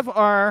a lot of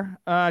our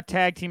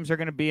tag teams are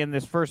going to be in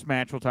this first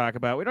match we'll talk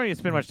about. We don't need to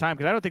spend much time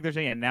because I don't think there's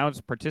any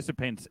announced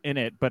participants in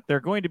it, but they're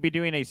going to be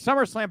doing a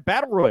SummerSlam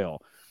Battle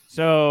Royal.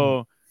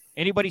 So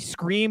anybody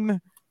scream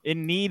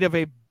in need of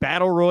a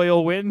Battle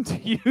Royal win to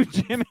you,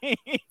 Jimmy?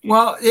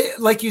 Well,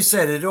 like you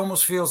said, it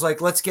almost feels like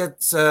let's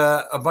get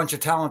a bunch of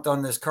talent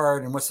on this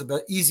card, and what's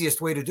the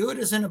easiest way to do it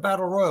is in a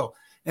Battle Royal.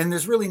 And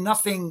there's really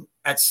nothing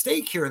at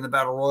stake here in the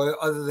Battle Royal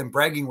other than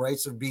bragging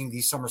rights of being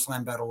the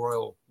SummerSlam Battle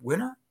Royal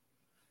winner.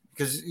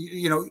 Because,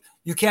 you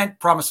can't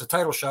promise a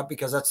title shot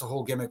because that's the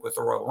whole gimmick with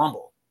the Royal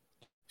Rumble.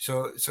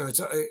 So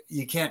it's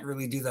you can't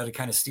really do that. It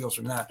kind of steals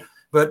from that.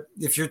 But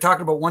if you're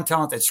talking about one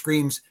talent that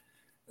screams,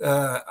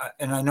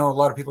 and I know a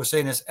lot of people are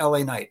saying this,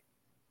 LA Knight.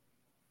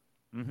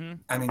 Mm-hmm.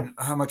 I mean,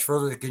 how much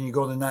further can you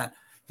go than that?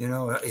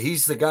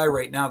 He's the guy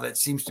right now that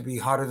seems to be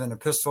hotter than a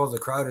pistol. The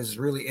crowd is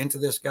really into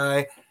this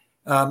guy.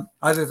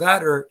 Either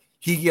that or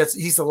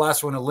he's the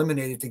last one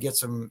eliminated to get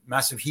some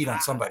massive heat on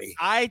somebody.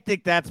 I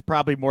think that's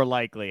probably more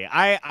likely.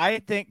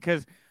 I think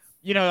because,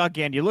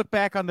 again, you look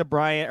back on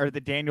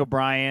the Daniel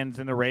Bryans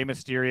and the Rey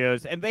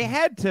Mysterios, and they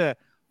had to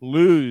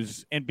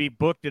lose and be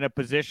booked in a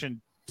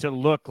position to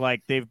look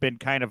like they've been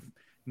kind of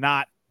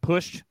not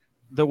pushed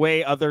the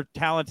way other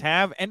talents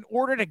have in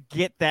order to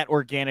get that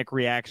organic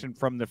reaction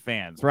from the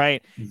fans,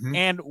 right? Mm-hmm.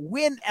 And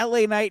when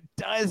LA Knight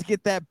does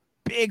get that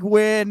big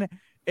win,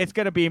 it's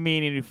going to be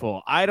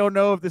meaningful. I don't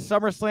know if the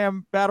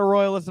SummerSlam Battle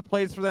Royal is the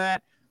place for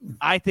that.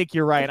 I think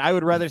you're right. I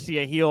would rather see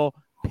a heel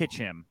pitch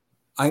him.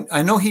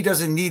 I know he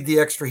doesn't need the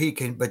extra heat,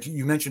 but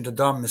you mentioned a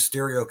Dom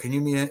Mysterio. Can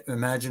you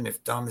imagine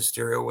if Dom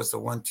Mysterio was the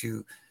one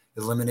to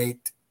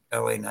eliminate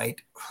LA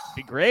Knight?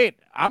 Be great.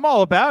 I'm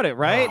all about it,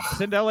 right?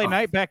 Send LA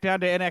Knight back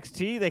down to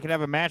NXT. They can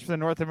have a match for the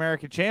North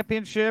American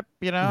Championship.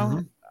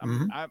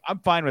 Mm-hmm. I'm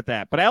fine with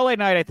that. But LA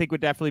Knight, I think,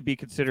 would definitely be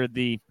considered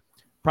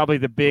probably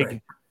the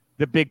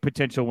big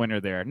potential winner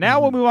there.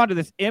 Now we'll move on to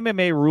this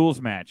MMA rules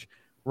match.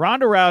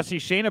 Ronda Rousey,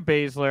 Shayna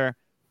Baszler.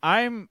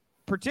 I'm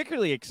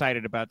particularly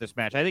excited about this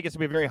match. I think it's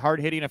going to be a very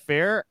hard-hitting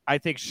affair. I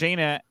think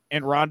Shayna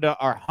and Ronda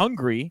are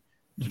hungry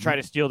to try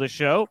to steal the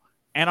show,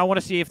 and I want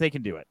to see if they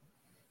can do it.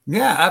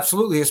 Yeah,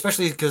 absolutely,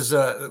 especially because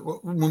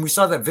when we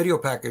saw that video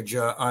package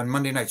on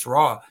Monday Night's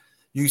Raw,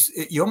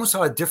 you almost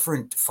saw a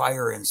different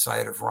fire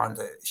inside of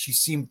Ronda. She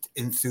seemed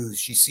enthused.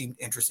 She seemed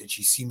interested.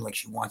 She seemed like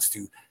she wants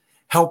to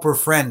help her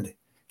friend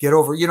get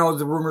over.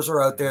 The rumors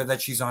are out there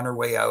that she's on her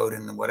way out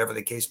and whatever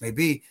the case may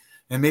be.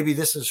 And maybe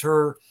this is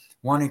her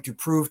wanting to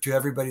prove to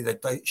everybody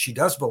that she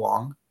does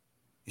belong.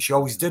 She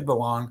always did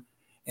belong.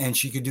 And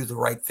she could do the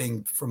right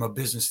thing from a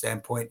business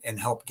standpoint and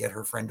help get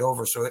her friend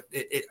over. So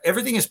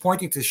everything is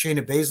pointing to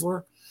Shayna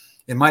Baszler,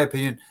 in my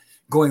opinion,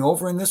 going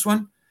over in this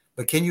one.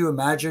 But can you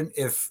imagine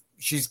if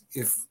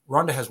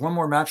Ronda has one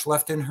more match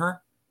left in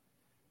her,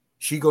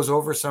 she goes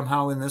over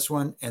somehow in this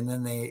one, and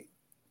then they,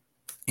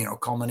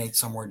 culminate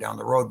somewhere down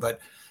the road. But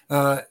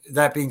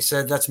that being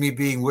said, that's me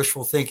being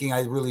wishful thinking.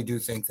 I really do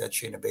think that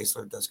Shayna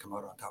Baszler does come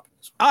out on top of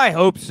this one. I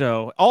hope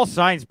so. All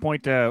signs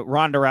point to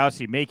Ronda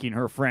Rousey making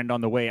her friend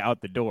on the way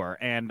out the door,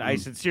 and I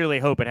sincerely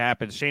hope it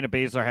happens. Shayna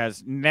Baszler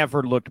has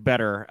never looked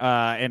better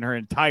in her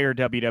entire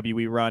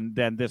WWE run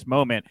than this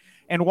moment.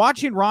 And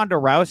watching Ronda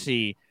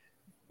Rousey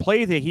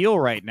play the heel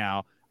right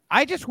now,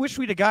 I just wish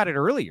we'd have got it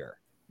earlier.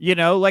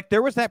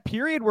 There was that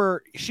period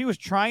where she was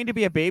trying to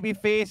be a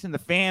babyface and the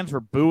fans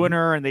were booing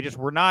her and they just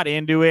were not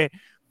into it.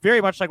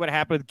 Very much like what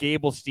happened with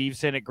Gable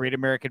Steveson at Great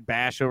American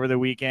Bash over the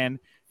weekend,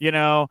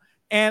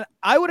 and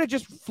I would have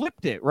just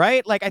flipped it,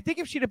 right? Like, I think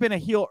if she'd have been a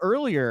heel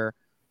earlier,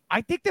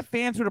 I think the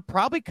fans would have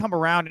probably come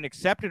around and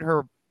accepted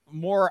her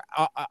more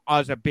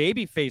as a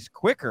babyface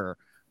quicker.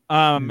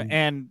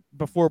 And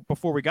before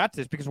we got to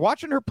this, because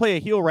watching her play a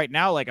heel right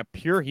now, like a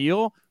pure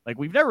heel, like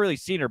we've never really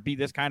seen her be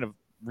this kind of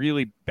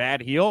really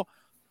bad heel.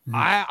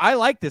 I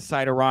like this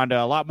side of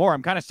Ronda a lot more.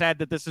 I'm kind of sad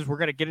that we're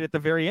going to get it at the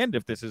very end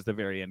if this is the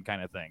very end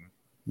kind of thing.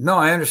 No,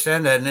 I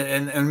understand that,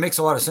 and it makes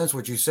a lot of sense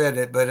what you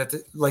said. But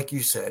like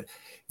you said,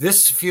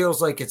 this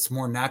feels like it's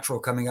more natural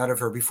coming out of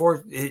her.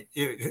 Before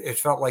it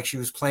felt like she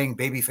was playing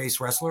babyface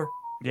wrestler.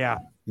 Yeah.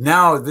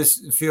 Now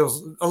this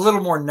feels a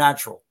little more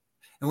natural,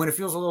 and when it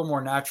feels a little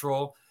more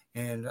natural,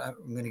 and I'm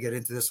going to get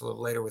into this a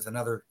little later with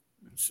another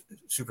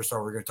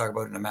superstar we're going to talk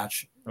about in a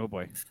match. Oh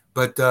boy!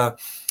 But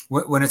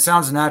when it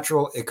sounds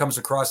natural, it comes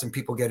across, and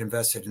people get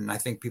invested, and I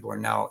think people are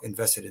now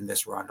invested in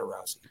this Ronda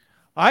Rousey.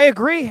 I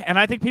agree, and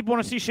I think people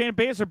want to see Shayna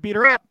Baszler beat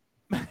her up.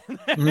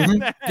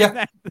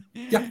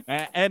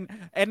 Yeah. And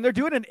they're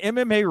doing an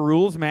MMA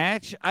rules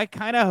match. I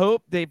kind of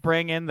hope they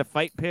bring in the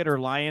Fight Pit or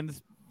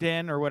Lions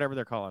Den or whatever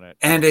they're calling it.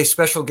 And a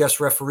special guest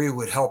referee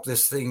would help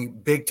this thing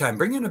big time.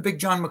 Bring in a big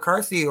John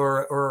McCarthy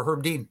or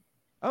Herb Dean.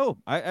 Oh,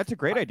 that's a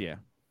great idea.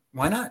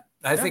 Why not?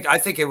 I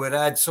think it would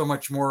add so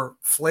much more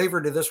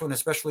flavor to this one,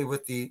 especially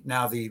with the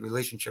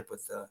relationship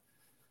with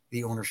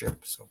the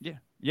ownership. So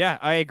yeah,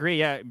 I agree.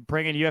 Yeah,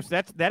 bringing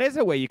UFC, that is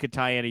a way you could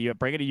tie in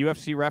bring in a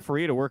UFC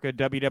referee to work a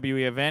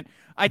WWE event.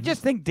 I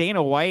just think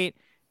Dana White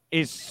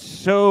is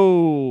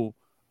so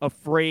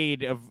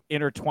afraid of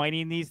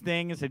intertwining these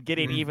things and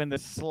getting even the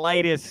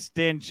slightest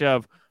stench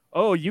of,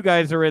 oh, you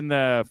guys are in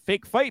the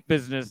fake fight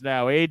business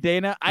now, eh,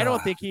 Dana? I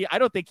don't think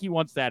he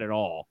wants that at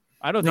all.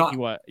 I don't think he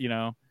what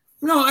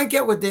No, I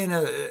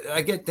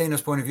get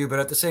Dana's point of view, but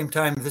at the same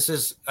time, this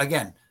is,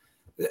 again,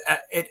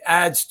 it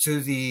adds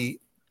to the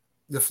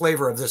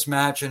flavor of this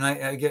match, and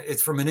I get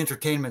it's from an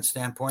entertainment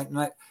standpoint,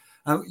 and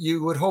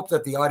you would hope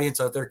that the audience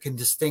out there can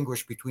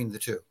distinguish between the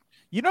two.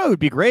 You know, it would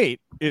be great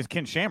is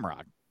Ken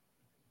Shamrock.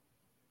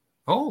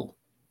 Oh,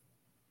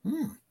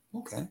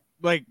 okay.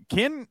 Like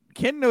Ken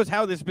knows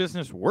how this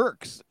business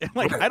works.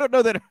 Like right. I don't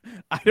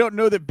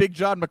know that Big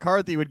John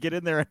McCarthy would get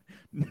in there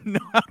and know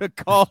how to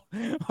call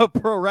a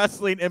pro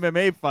wrestling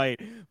MMA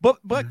fight.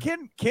 But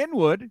Ken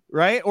would,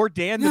 right? Or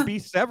Dan the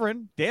Beast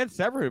Severn. Dan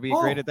Severn would be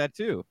great at that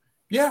too.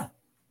 Yeah,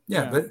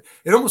 but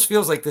it almost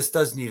feels like this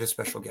does need a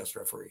special guest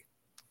referee.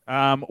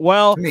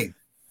 Well, to me.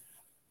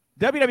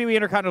 WWE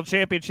Intercontinental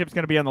Championship is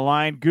going to be on the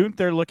line.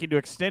 Gunther looking to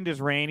extend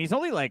his reign. He's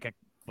only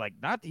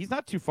he's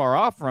not too far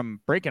off from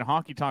breaking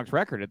Honky Tonk's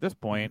record at this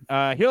point.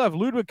 He'll have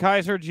Ludwig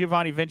Kaiser,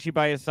 Giovanni Vinci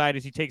by his side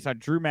as he takes on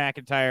Drew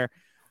McIntyre.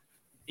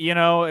 You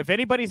know, if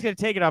anybody's going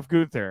to take it off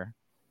Gunther,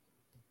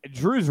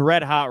 Drew's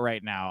red hot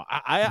right now.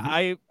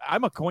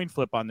 I'm a coin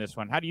flip on this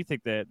one. How do you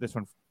think that this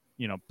one,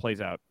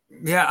 plays out?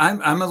 Yeah,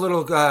 I'm a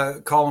little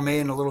column A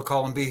and a little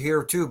column B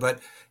here too. But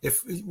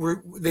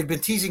they've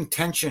been teasing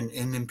tension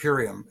in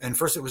Imperium, and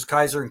first it was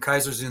Kaiser, and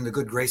Kaiser's in the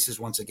good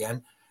graces once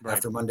again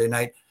after Monday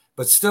night.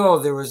 But still,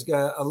 there was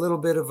a little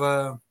bit of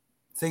a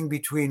thing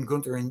between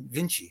Gunther and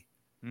Vinci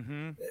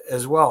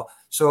as well.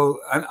 So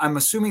I'm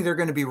assuming they're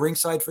going to be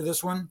ringside for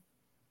this one.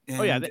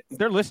 And,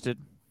 they're listed.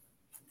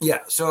 Yeah,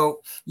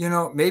 so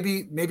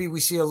maybe we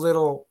see a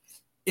little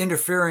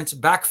interference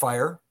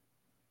backfire,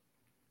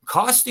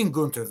 costing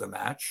Gunther the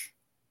match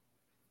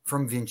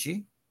from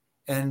Vinci,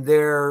 and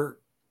there,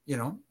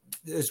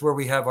 is where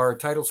we have our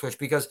title switch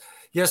because.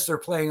 Yes, they're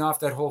playing off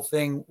that whole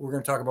thing. We're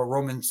going to talk about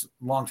Roman's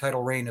long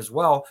title reign as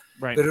well.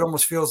 Right. But it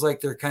almost feels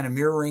like they're kind of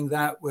mirroring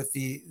that with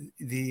the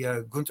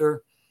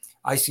Gunther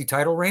IC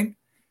title reign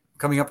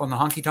coming up on the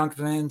Honky Tonk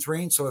Man's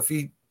reign. So if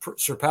he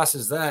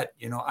surpasses that,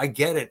 I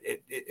get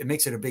it. It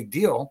makes it a big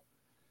deal.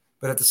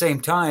 But at the same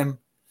time,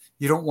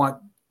 you don't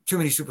want too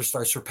many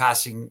superstars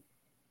surpassing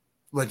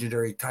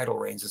legendary title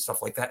reigns and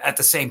stuff like that at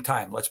the same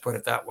time. Let's put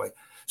it that way.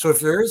 So if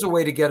there is a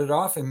way to get it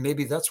off, and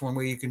maybe that's one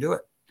way you can do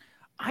it.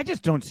 I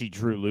just don't see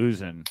Drew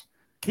losing.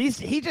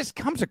 He just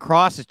comes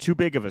across as too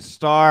big of a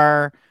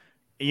star.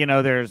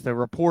 There's the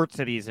reports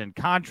that he's in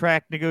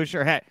contract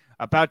negotiation,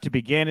 about to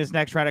begin his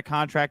next round of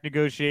contract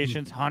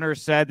negotiations. Hunter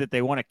said that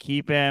they want to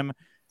keep him.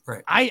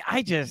 Right.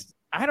 I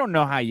don't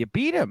know how you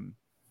beat him.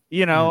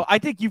 I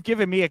think you've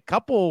given me a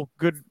couple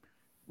good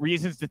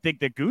reasons to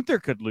think that Gunther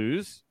could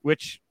lose,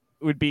 which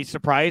would be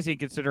surprising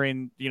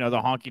considering, the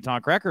honky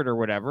tonk record or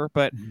whatever.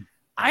 But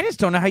I just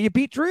don't know how you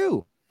beat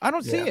Drew. I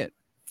don't see it.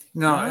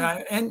 No,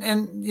 and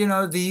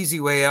the easy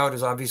way out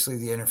is obviously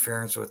the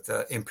interference with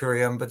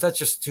Imperium, but that's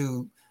just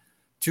too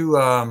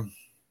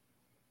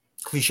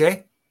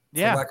cliche,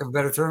 for lack of a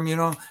better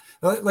term.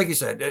 Like you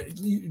said,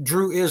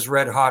 Drew is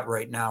red hot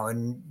right now,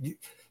 and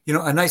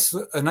a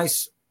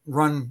nice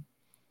run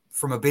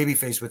from a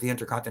babyface with the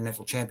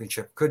Intercontinental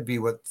Championship could be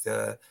what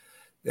the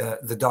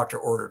doctor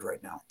ordered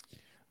right now.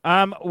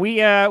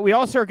 We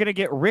also are going to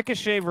get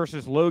Ricochet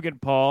versus Logan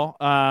Paul.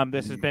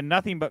 This has been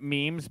nothing but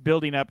memes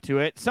building up to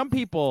it. Some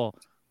people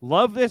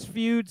love this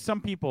feud.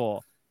 Some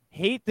people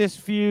hate this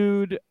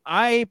feud.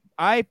 I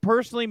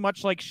personally,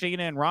 much like Shayna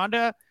and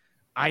Ronda,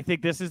 I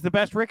think this is the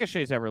best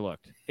Ricochet's ever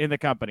looked in the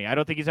company. I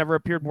don't think he's ever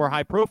appeared more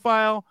high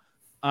profile.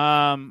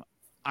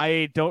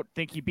 I don't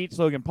think he beats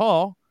Logan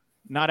Paul,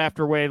 not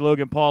after way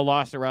Logan Paul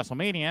lost at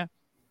WrestleMania,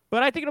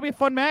 but I think it'll be a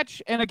fun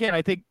match. And again,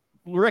 I think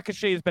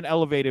Ricochet has been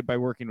elevated by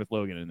working with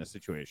Logan in this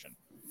situation.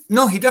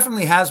 No, he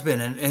definitely has been.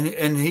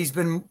 And he's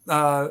been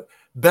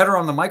better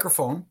on the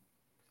microphone,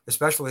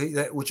 especially,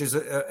 which is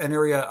an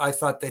area I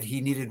thought that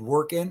he needed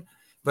work in.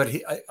 But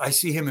I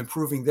see him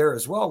improving there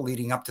as well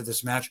leading up to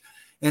this match.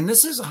 And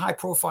this is a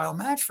high-profile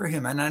match for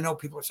him. And I know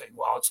people are saying,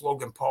 well, it's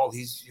Logan Paul.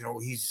 He's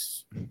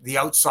the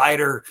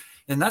outsider.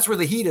 And that's where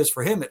the heat is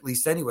for him, at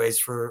least anyways,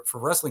 for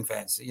wrestling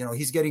fans.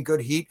 He's getting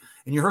good heat.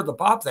 And you heard the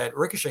pop that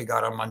Ricochet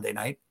got on Monday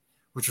night,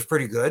 which was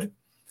pretty good.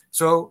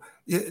 So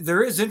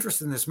there is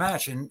interest in this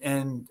match,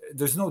 and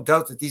there's no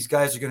doubt that these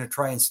guys are going to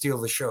try and steal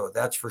the show.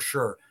 That's for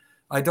sure.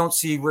 I don't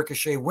see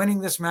Ricochet winning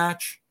this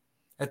match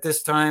at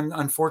this time,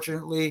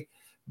 unfortunately,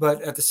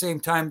 but at the same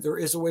time, there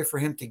is a way for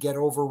him to get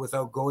over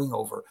without going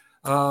over.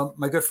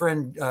 My good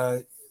friend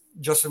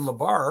Justin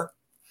LaBar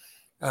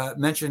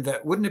mentioned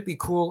that wouldn't it be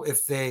cool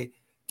if they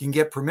can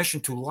get permission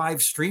to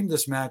live stream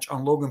this match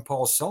on Logan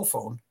Paul's cell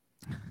phone?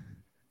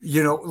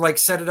 Like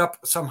set it up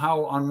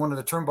somehow on one of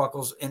the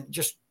turnbuckles and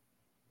just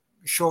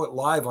show it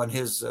live on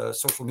his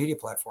social media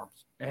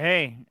platforms.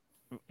 Hey,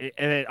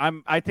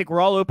 I think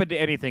we're all open to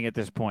anything at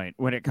this point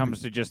when it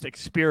comes to just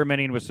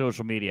experimenting with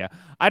social media.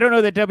 I don't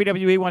know that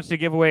WWE wants to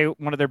give away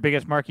one of their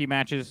biggest marquee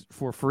matches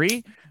for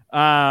free,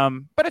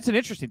 but it's an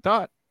interesting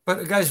thought. But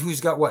a guy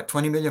who's got what,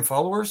 20 million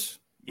followers?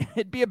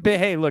 It'd be a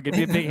big it'd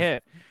be a big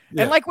hit.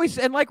 Yeah.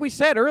 And like we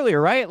said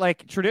earlier, right?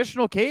 Like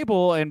traditional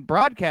cable and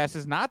broadcast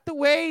is not the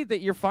way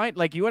that you're fine.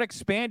 Like you want to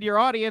expand your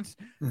audience.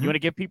 You want to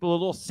give people a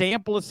little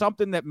sample of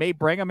something that may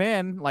bring them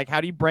in. Like how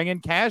do you bring in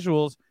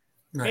casuals?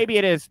 Right. Maybe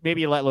it is.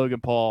 Maybe you let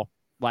Logan Paul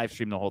live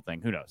stream the whole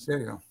thing. Who knows? There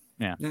you go.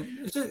 Yeah.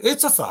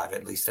 It's a thought,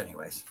 at least,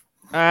 anyways.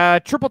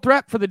 Triple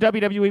threat for the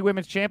WWE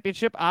Women's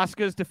Championship.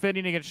 Asuka's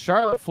defending against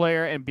Charlotte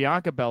Flair and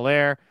Bianca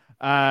Belair.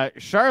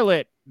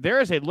 Charlotte,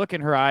 there is a look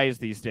in her eyes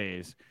these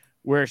days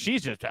where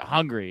she's just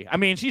hungry. I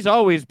mean, she's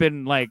always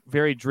been like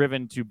very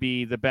driven to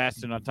be the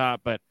best and on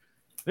top, but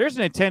there's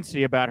an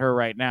intensity about her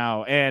right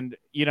now. And,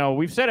 you know,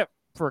 we've said it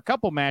for a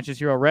couple matches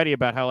here already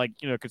about how, like,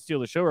 you know, could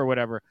steal the show or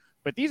whatever.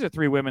 But these are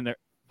three women that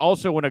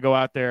also want to go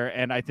out there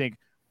and I think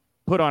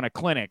put on a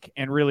clinic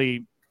and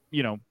really,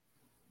 you know,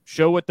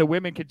 show what the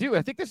women could do.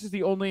 I think this is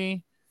the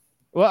only,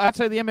 well,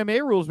 outside the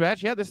MMA rules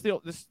match, yeah, this is the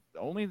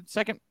only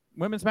second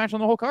women's match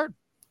on the whole card.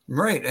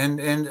 Right.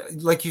 And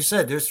like you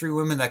said, there's three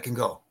women that can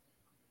go.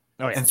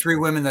 Oh, yeah. And three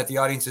women that the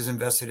audience is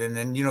invested in.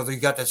 And, you know, you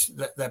got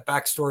that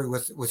backstory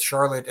with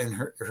Charlotte and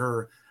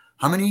her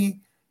how many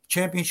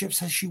championships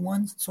has she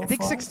won so far? I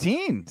think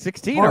 16.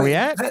 16, well, are we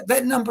at?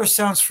 That number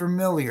sounds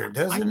familiar,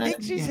 doesn't it? I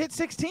think she's hit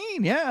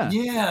 16, yeah.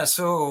 Yeah,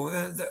 so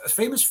the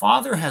famous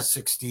father has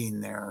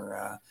 16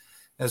 there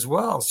as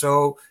well.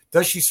 So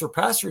does she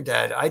surpass her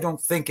dad? I don't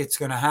think it's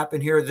going to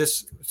happen here.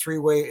 This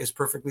three-way is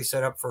perfectly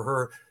set up for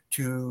her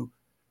to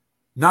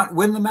not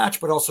win the match,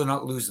 but also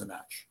not lose the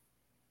match.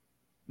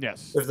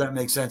 Yes. If that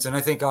makes sense. And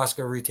I think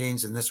Asuka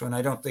retains in this one.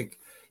 I don't think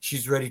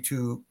she's ready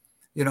to,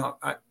 you know,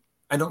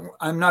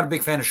 I'm not a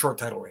big fan of short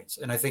title reigns.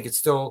 And I think it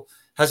still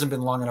hasn't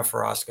been long enough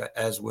for Asuka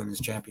as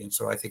women's champion.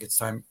 So I think it's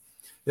time.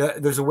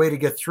 There's a way to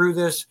get through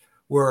this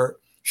where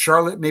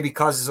Charlotte maybe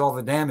causes all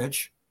the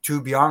damage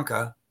to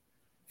Bianca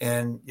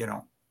and, you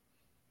know,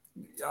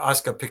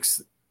 Asuka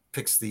picks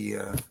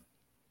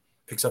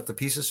up the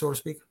pieces, so to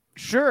speak.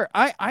 Sure.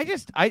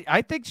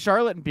 I think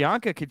Charlotte and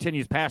Bianca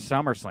continues past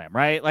SummerSlam,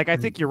 right? Like, I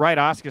think you're right.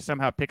 Asuka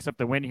somehow picks up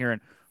the win here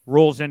and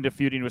rolls into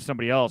feuding with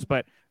somebody else.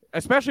 But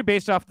especially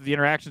based off of the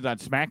interactions on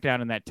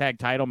SmackDown in that tag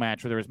title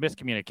match where there was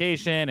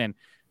miscommunication and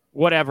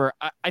whatever,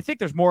 I think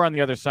there's more on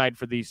the other side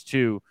for these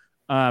two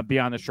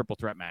beyond this triple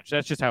threat match.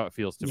 That's just how it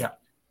feels to me. Yeah.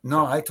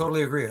 No, I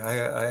totally agree.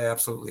 I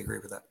absolutely agree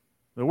with that.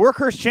 The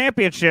Workers'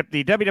 Championship,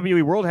 the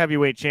WWE World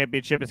Heavyweight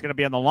Championship, is going to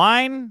be on the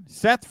line.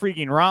 Seth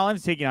freaking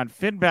Rollins taking on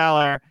Finn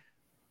Balor.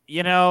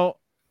 You know,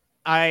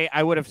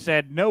 I would have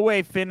said, no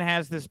way Finn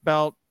has this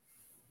belt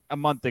a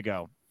month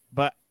ago.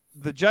 But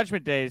the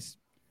Judgment Day's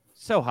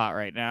so hot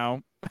right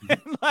now.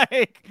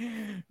 Like,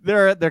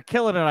 they're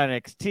killing it on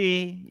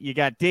NXT. You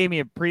got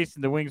Damian Priest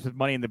in the wings with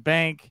Money in the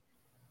Bank.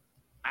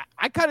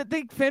 I kind of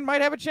think Finn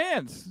might have a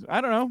chance. I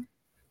don't know.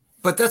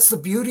 But that's the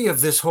beauty of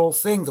this whole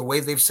thing, the way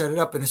they've set it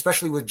up, and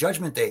especially with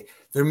Judgment Day.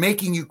 They're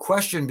making you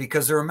question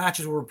because there are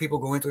matches where people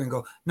go into it and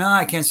go, nah,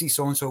 I can't see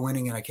so-and-so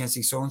winning, and I can't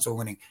see so-and-so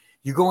winning.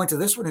 You go into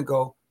this one and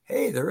go,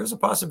 hey, there is a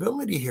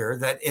possibility here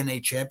that in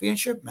a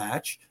championship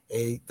match,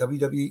 a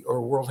WWE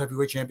or World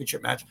Heavyweight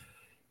Championship match,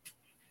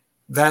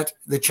 that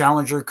the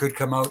challenger could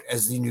come out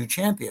as the new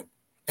champion.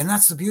 And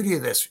that's the beauty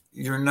of this.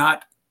 You're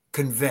not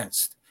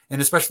convinced.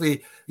 And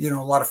especially, you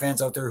know, a lot of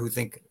fans out there who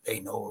think they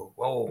know,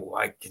 oh,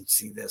 I can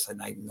see this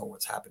and I know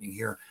what's happening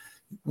here.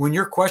 When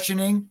you're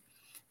questioning,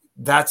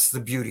 that's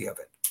the beauty of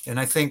it. And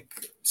I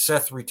think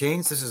Seth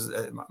retains. This is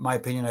my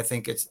opinion. I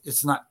think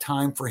it's not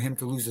time for him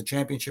to lose the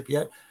championship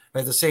yet.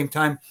 But at the same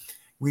time,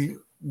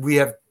 we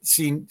have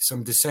seen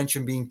some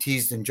dissension being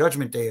teased in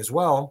Judgment Day as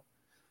well.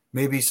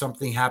 Maybe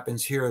something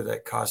happens here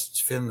that costs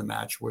Finn the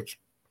match, which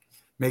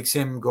makes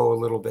him go a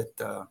little bit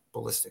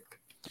ballistic.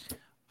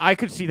 I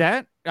could see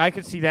that.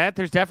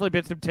 There's definitely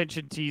been some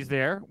tension teased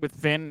there with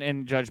Finn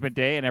and Judgment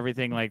Day and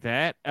everything like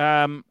that.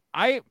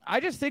 I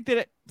just think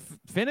that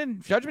Finn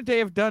and Judgment Day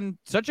have done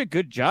such a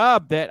good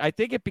job that I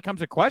think it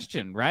becomes a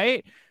question,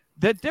 right?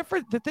 The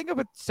thing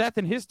about Seth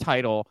and his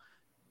title,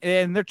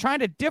 and they're trying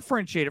to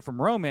differentiate it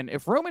from Roman.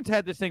 If Roman's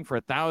had this thing for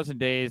 1,000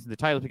 days and the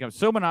title becomes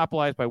so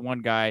monopolized by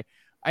one guy,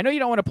 I know you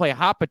don't want to play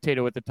hot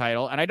potato with the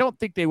title, and I don't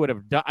think they would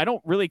have done. I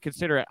don't really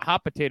consider it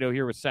hot potato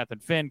here with Seth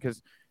and Finn because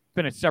it's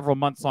been a several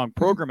months long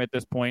program at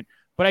this point.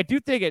 But I do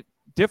think it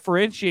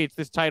differentiates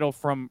this title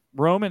from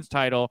Roman's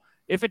title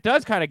if it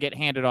does kind of get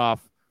handed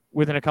off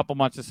within a couple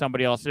months to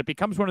somebody else. And it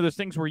becomes one of those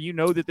things where you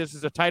know that this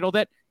is a title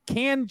that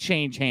can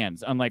change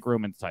hands, unlike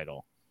Roman's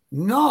title.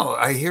 No,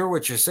 I hear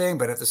what you're saying,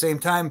 but at the same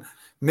time,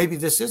 maybe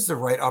this is the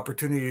right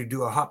opportunity to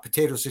do a hot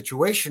potato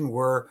situation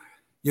where,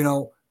 you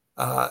know,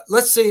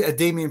 let's say a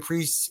Damian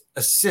Priest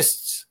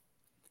assists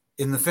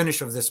in the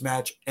finish of this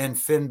match and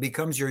Finn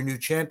becomes your new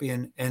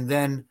champion. And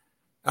then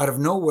out of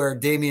nowhere,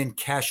 Damian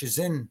cashes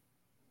in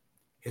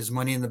his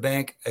Money in the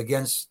Bank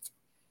against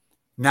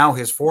now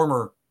his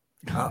former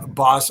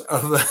boss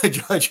of the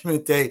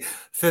Judgment Day,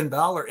 Finn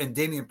Balor, and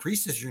Damian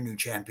Priest is your new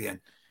champion.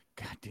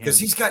 God damn. Because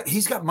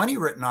he's got money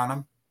written on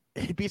him.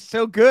 It'd be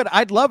so good.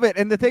 I'd love it.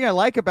 And the thing I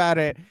like about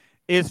it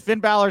is Finn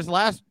Balor's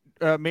last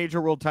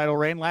major world title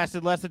reign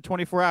lasted less than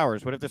 24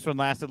 hours. What if this one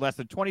lasted less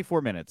than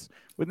 24 minutes?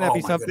 Wouldn't that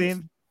be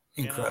something?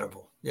 Goodness.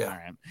 Incredible. You know?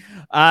 Yeah.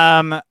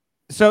 All right.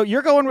 So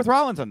you're going with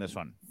Rollins on this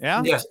one,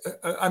 yeah? Yes,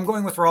 I'm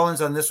going with Rollins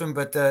on this one,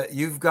 but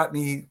you've got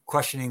me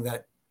questioning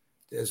that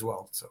as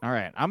well. So all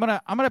right, I'm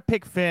gonna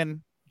pick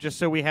Finn just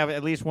so we have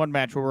at least one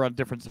match where we're on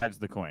different sides of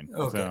the coin.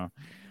 Okay. So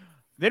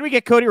then we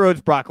get Cody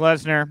Rhodes, Brock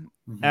Lesnar.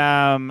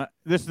 Mm-hmm.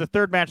 This is the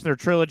third match in their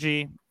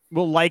trilogy.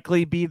 Will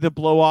likely be the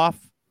blow off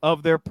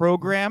of their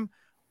program.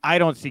 I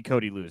don't see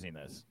Cody losing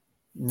this.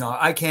 No,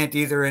 I can't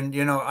either. And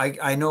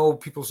I know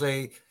people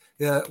say,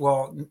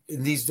 well,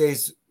 in these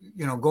days,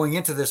 going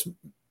into this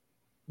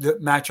the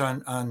match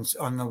on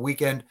the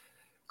weekend,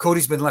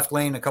 Cody's been left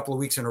laying a couple of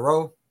weeks in a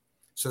row.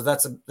 So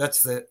that's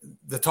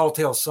the tall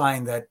tale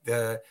sign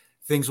that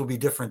things will be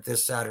different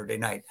this Saturday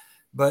night.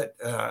 But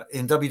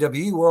in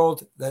WWE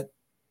world, that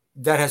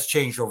has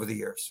changed over the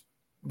years.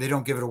 They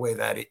don't give it away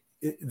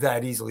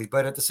that easily.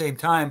 But at the same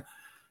time,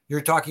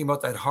 you're talking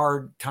about that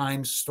hard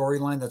times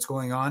storyline that's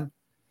going on.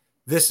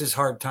 This is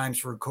hard times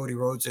for Cody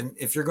Rhodes. And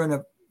if you're going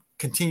to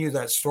continue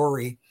that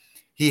story,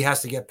 he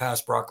has to get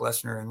past Brock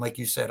Lesnar. And like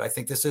you said, I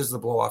think this is the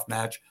blow-off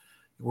match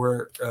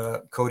where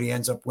Cody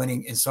ends up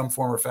winning in some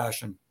form or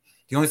fashion.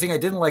 The only thing I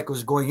didn't like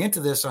was going into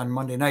this on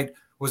Monday night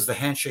was the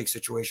handshake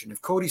situation.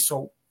 If Cody's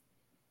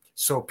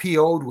so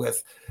PO'd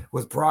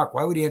with Brock,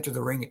 why would he enter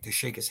the ring to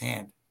shake his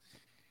hand?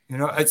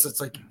 It's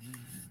like,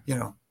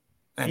 anyway.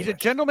 He's a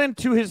gentleman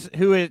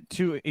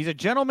he's a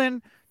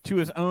gentleman to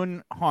his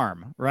own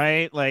harm,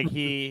 right? Like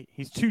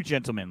he's too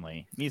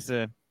gentlemanly. He needs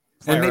to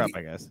fire up,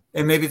 I guess.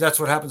 And maybe that's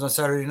what happens on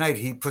Saturday night.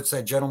 He puts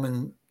that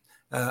gentleman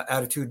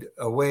attitude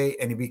away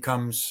and he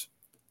becomes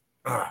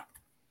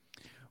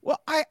Well,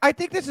 I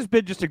think this has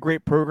been just a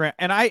great program,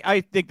 and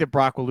I think that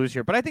Brock will lose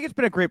here, but I think it's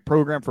been a great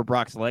program for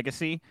Brock's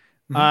legacy,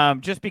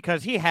 just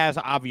because he has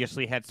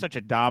obviously had such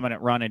a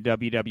dominant run in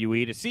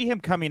WWE. To see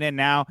him coming in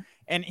now,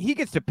 and he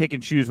gets to pick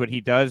and choose what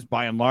he does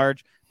by and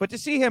large, but to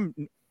see him,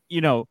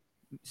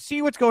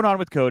 see what's going on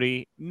with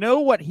Cody,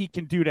 know what he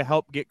can do to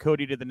help get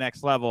Cody to the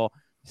next level,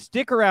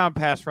 stick around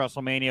past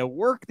WrestleMania,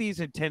 work these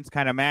intense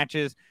kind of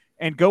matches,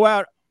 and go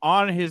out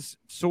on his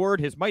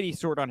mighty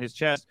sword on his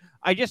chest.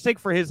 I just think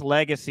for his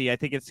legacy, I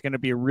think it's going to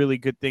be a really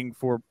good thing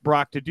for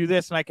Brock to do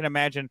this. And I can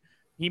imagine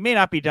he may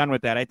not be done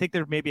with that. I think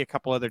there may be a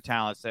couple other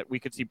talents that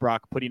we could see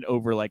Brock putting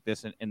over like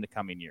this in the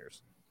coming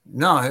years.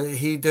 No,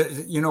 he,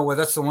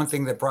 that's the one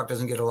thing that Brock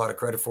doesn't get a lot of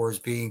credit for, is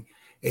being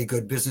a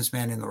good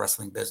businessman in the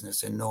wrestling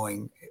business and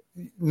knowing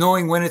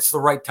when it's the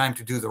right time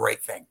to do the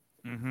right thing.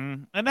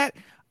 Mm-hmm.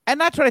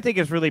 And that's what I think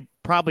is really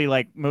probably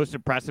like most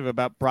impressive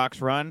about Brock's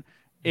run,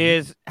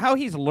 is how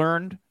he's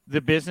learned the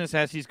business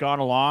as he's gone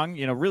along,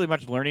 really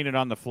much learning it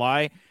on the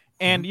fly.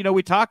 And,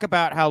 we talk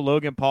about how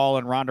Logan Paul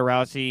and Ronda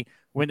Rousey,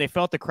 when they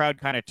felt the crowd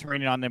kind of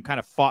turning on them, kind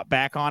of fought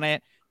back on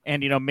it.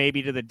 And,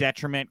 maybe to the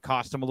detriment,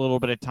 cost them a little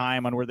bit of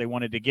time on where they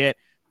wanted to get.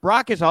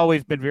 Brock has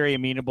always been very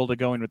amenable to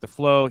going with the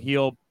flow.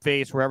 He'll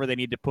face wherever they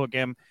need to put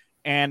him.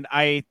 And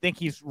I think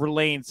he's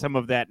relaying some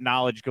of that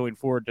knowledge going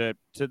forward to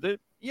the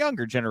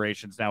younger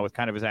generations now with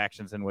kind of his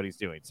actions and what he's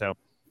doing. So,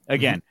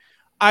 again,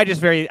 I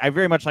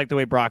very much like the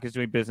way Brock is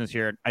doing business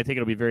here. I think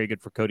it'll be very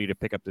good for Cody to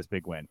pick up this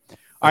big win.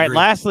 All right,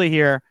 lastly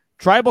here,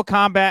 Tribal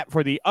Combat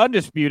for the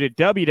undisputed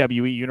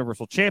WWE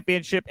Universal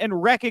Championship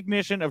and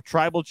recognition of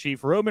Tribal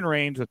Chief Roman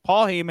Reigns with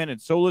Paul Heyman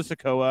and Solo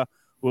Sikoa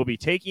will be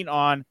taking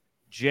on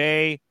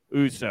Jey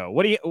Uso.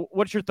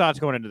 What's your thoughts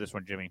going into this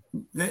one, Jimmy?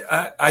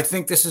 I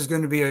think this is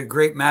going to be a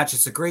great match.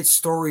 It's a great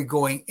story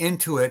going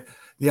into it.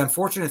 The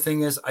unfortunate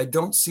thing is I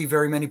don't see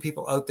very many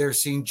people out there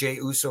seeing Jey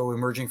Uso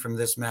emerging from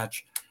this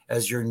match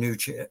as your new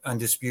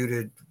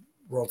undisputed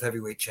world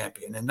heavyweight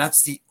champion. And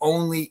that's the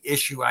only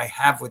issue I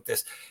have with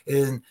this.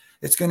 And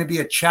it's going to be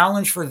a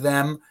challenge for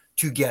them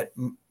to get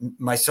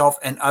myself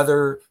and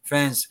other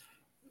fans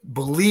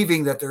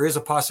believing that there is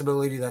a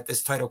possibility that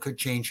this title could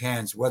change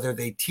hands, whether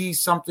they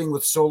tease something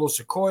with Solo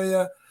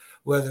Sikoa,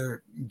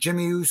 whether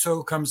Jimmy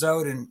Uso comes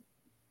out and,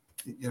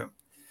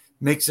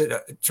 makes it,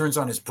 turns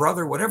on his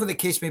brother, whatever the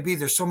case may be.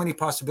 There's so many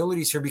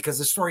possibilities here because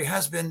the story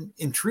has been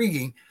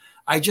intriguing.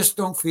 I just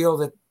don't feel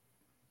that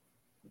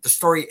the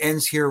story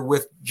ends here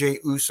with Jey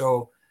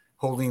Uso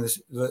holding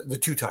the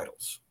two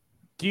titles.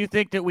 Do you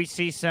think that we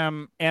see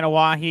some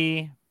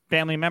Anawahi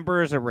family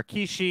members or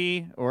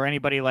Rikishi or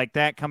anybody like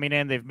that coming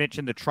in? They've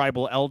mentioned the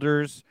tribal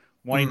elders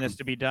wanting this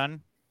to be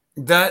done.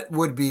 That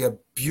would be a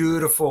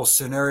beautiful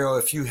scenario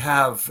if you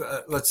have,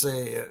 let's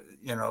say,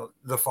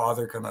 the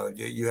father come out.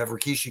 You have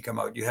Rikishi come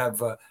out. You have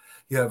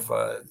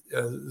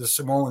the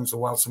Samoans, the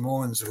Wild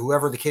Samoans,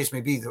 whoever the case may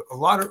be.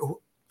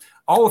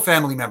 All the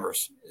family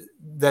members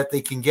that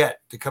they can get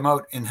to come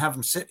out and have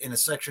them sit in a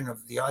section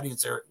of the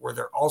audience there where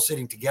they're all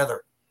sitting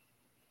together.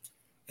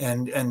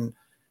 And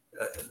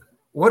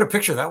what a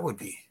picture that would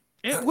be.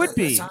 It would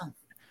be.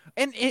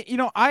 And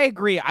I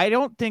agree. I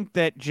don't think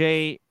that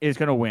Jey is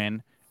going to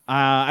win.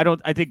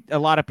 I think a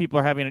lot of people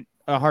are having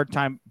a hard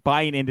time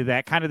buying into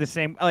that. Kind of the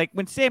same, like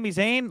when Sami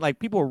Zayn, like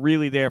people are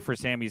really there for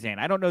Sami Zayn.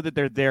 I don't know that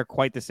they're there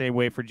quite the same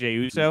way for Jey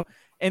Uso.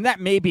 And that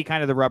may be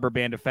kind of the rubber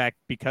band effect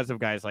because of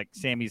guys like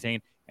Sami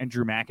Zayn and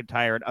Drew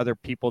McIntyre and other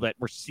people that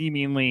were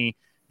seemingly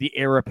the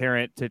heir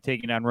apparent to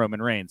taking down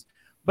Roman Reigns.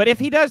 But if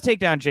he does take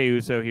down Jey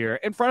Uso here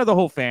in front of the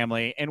whole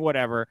family and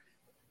whatever,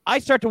 I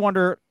start to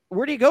wonder,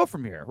 where do you go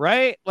from here,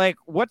 right? Like,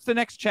 what's the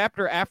next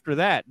chapter after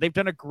that? They've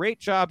done a great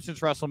job since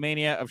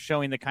WrestleMania of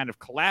showing the kind of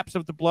collapse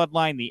of the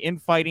bloodline, the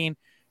infighting.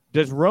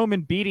 Does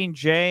Roman beating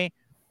Jey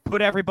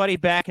put everybody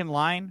back in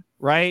line,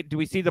 right? Do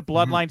we see the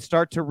bloodline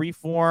start to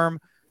reform,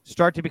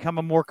 start to become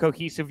a more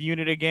cohesive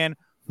unit again?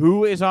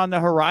 Who is on the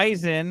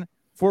horizon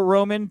for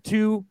Roman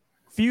to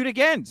feud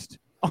against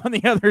on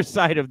the other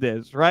side of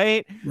this,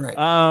 right? Right.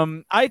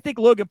 I think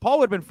Logan Paul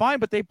would have been fine,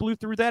 but they blew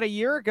through that a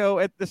year ago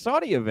at the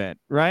Saudi event,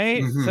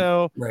 right?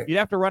 So you'd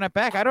have to run it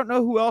back. I don't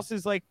know who else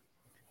is like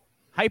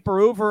hyper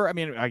over. I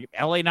mean, like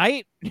LA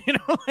Knight, you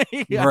know,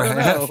 I don't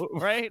know,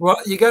 right? Well,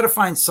 you got to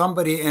find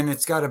somebody, and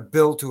it's got to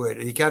build to it.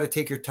 You got to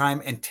take your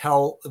time and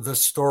tell the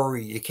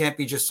story. You can't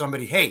be just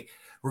somebody, hey,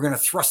 we're going to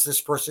thrust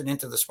this person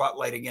into the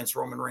spotlight against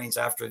Roman Reigns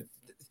after.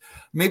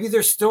 Maybe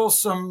there's still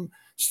some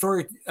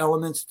story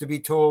elements to be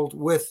told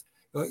with,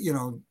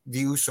 the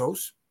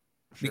Usos,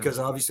 because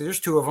obviously there's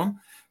two of them.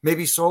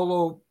 Maybe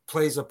Solo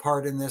plays a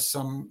part in this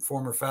some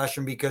form or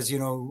fashion because,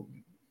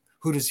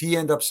 who does he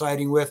end up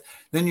siding with?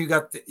 Then you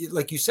got,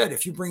 like you said,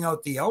 if you bring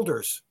out the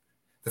elders,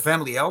 the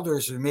family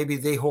elders, and maybe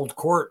they hold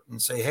court and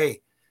say,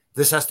 hey,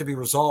 this has to be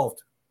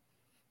resolved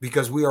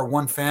because we are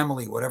one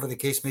family, whatever the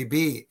case may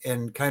be,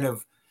 and kind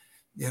of,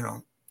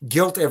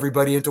 guilt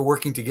everybody into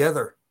working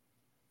together.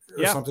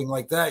 Or something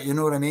like that. You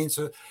know what I mean?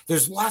 So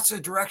there's lots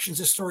of directions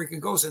this story can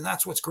go. And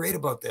that's what's great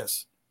about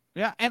this.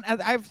 Yeah. And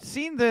I've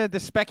seen the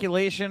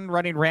speculation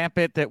running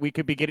rampant that we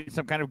could be getting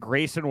some kind of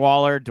Grayson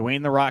Waller,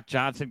 Dwayne The Rock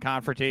Johnson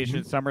confrontation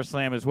at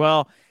SummerSlam as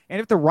well. And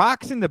if The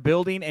Rock's in the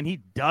building and he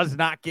does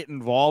not get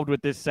involved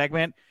with this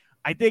segment,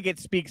 I think it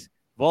speaks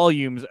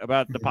volumes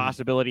about the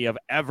possibility of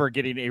ever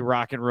getting a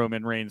Rock and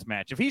Roman Reigns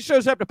match. If he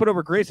shows up to put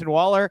over Grayson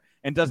Waller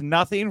and does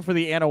nothing for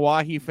the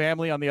Anawahi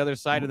family on the other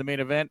side of the main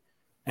event,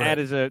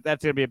 that's going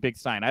to be a big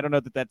sign. I don't know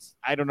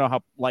I don't know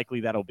how likely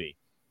that'll be.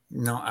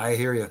 No, I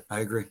hear you. I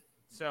agree.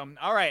 So,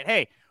 all right.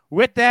 Hey,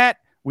 with that,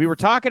 we were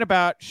talking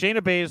about Shayna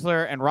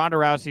Baszler and Ronda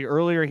Rousey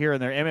earlier here in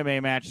their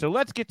MMA match. So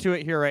let's get to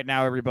it here right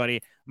now, everybody.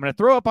 I'm going to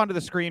throw up onto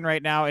the screen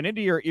right now and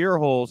into your ear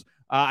holes.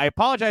 I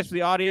apologize for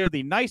the audio.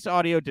 The nice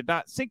audio did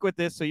not sync with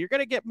this, so you're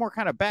going to get more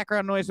kind of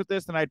background noise with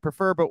this than I'd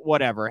prefer, but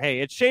whatever. Hey,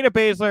 it's Shayna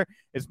Baszler.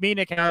 It's me,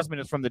 Nick Hausman.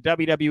 It's from the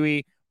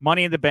WWE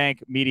Money in the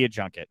Bank Media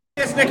Junket.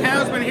 It's Nick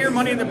Hausman here,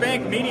 Money in the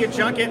Bank Media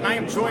Junket, and I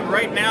am joined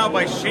right now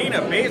by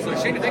Shayna Baszler.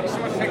 Shayna, thank you so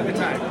much for taking the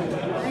time.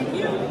 Thank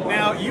you.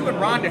 Now, you and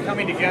Ronda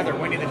coming together,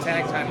 winning the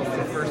tag titles for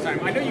the first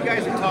time. I know you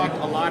guys have talked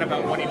a lot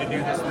about wanting to do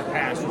this in the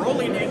past.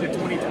 Rolling into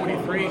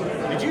 2023,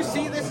 did you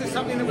see this as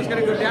something that was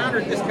going to go down, or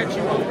did this catch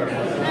you off guard?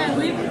 Man,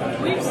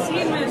 we've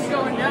seen this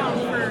going down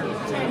for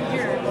 10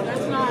 years.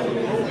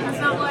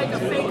 That's not like a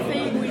fake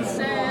thing we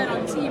said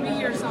on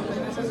TV or something.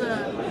 This is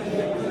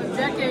a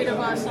decade of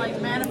us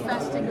like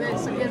manifesting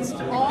this against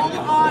all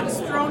odds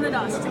thrown at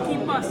us to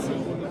keep us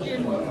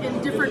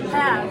in different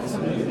paths.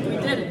 We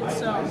did it.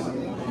 So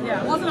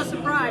yeah, it wasn't a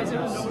surprise. It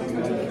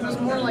was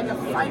more like a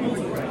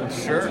finally.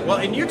 Sure. Well,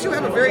 and you two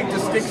have a very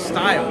distinct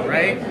style,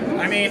 right?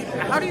 I mean,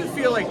 how do you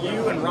feel like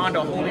you and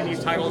Ronda holding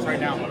these titles right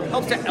now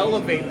helps to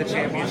elevate the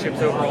championships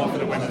overall for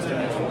the women's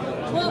division?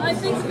 Well, I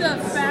think the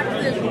fact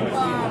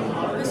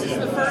that this is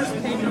the first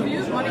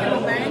pay-per-view, Money in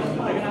the Bank,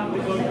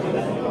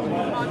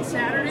 on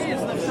Saturday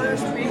is the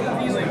first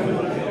pay-per-view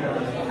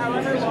in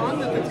however long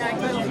that the tag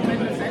titles have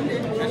been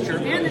defended. That's true.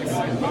 And it's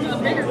one of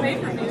the bigger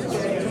pay-per-views.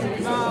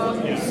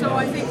 So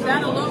I think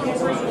that alone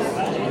proves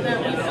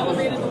that we've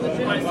elevated the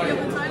legitimacy of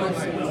the titles.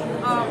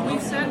 We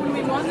said when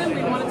we won them,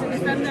 we wanted to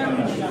defend them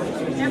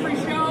every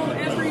show,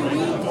 every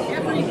week,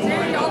 every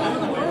day, all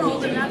over the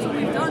world, and that's what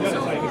we've done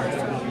so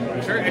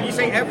far. Sure, and you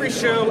say every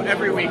show,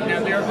 every week. Now,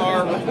 there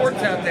are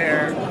reports out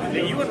there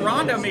that you and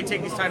Ronda may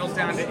take these titles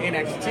down to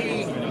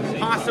NXT,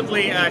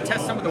 possibly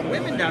test some of the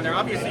women down there.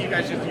 Obviously, you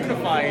guys just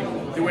unified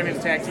the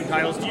women's tag team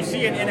titles. Do you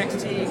see an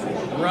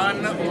NXT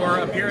run or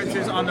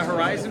appearances on the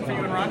horizon for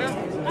you and Ronda?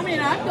 I mean,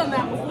 I've done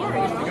that before, you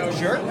know. Oh,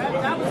 sure.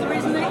 That was the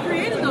reason they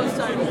created those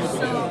titles.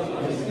 So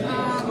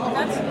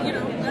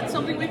that's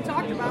something we've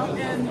talked about.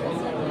 And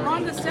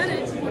Ronda said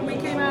it when we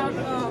came out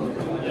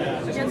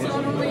against the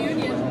Honorable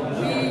Union.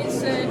 We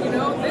said,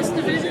 this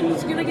division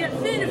is going to get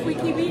thin if we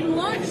keep eating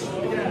lunch.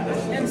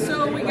 And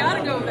so we got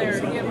to go there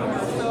to get more.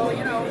 So,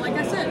 like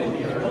I said,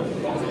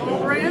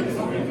 all brands,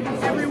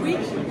 every week,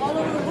 all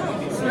over the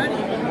world. It's ready.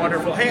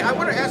 Wonderful. Hey, I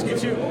want to ask you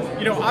too,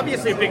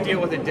 obviously a big deal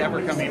with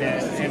Endeavor coming in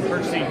and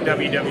purchasing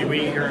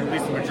WWE, or at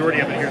least the majority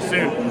of it here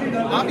soon.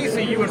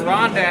 Obviously, you and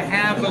Ronda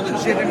have a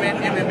legitimate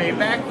MMA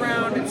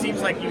background. It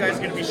seems like you guys are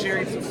going to be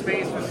sharing some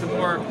space with some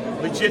more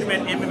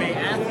legitimate MMA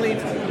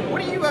athletes.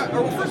 What do you,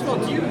 first of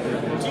all, do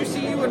you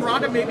see you and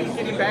Ronda maybe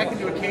getting back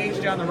into a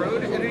cage down the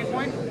road at any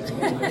point?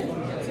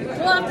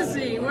 We'll have to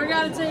see. We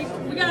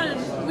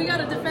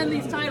gotta defend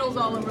these titles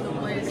all over the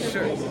place.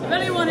 Sure. If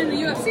anyone in the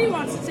UFC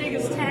wants to take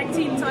us tag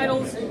team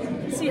titles,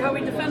 see how we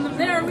defend them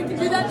there, we can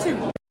do that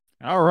too.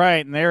 All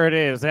right, and there it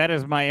is. That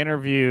is my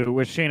interview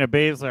with Shayna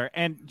Baszler.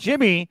 And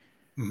Jimmy,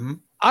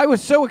 I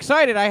was so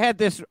excited. I had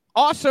this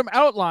awesome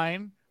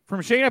outline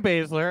from Shayna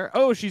Baszler.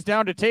 Oh, she's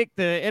down to take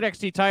the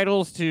NXT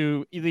titles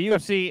to the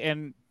UFC,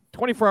 and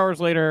 24 hours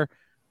later,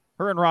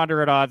 her and Ronda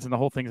are at odds, and the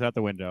whole thing's out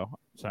the window.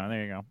 So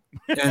there you go.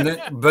 And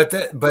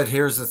but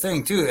here's the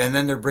thing too, and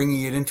then they're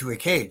bringing it into a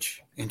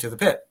cage, into the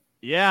pit.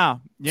 Yeah.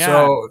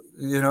 So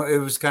it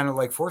was kind of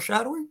like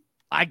foreshadowing.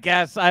 I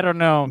guess. I don't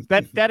know.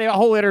 That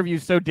whole interview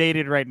is so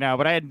dated right now,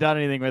 but I hadn't done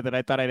anything with it.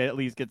 I thought I'd at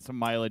least get some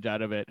mileage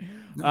out of it.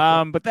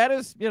 But that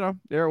is,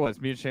 there it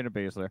was, me and Shayna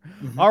Baszler.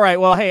 All right.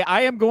 Well, hey,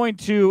 I am going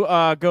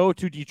to go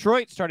to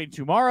Detroit starting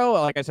tomorrow.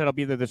 Like I said, I'll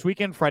be there this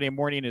weekend. Friday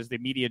morning is the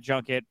media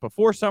junket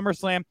before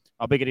SummerSlam.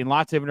 I'll be getting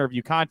lots of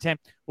interview content.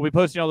 We'll be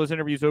posting all those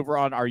interviews over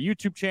on our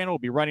YouTube channel. We'll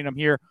be running them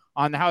here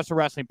on the House of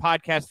Wrestling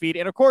podcast feed.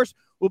 And, of course,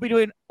 we'll be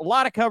doing a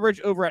lot of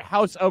coverage over at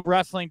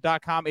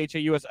houseofwrestling.com,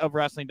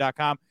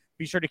 HAUSofwrestling.com.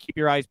 Be sure to keep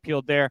your eyes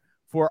peeled there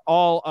for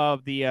all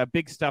of the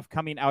big stuff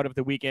coming out of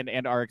the weekend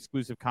and our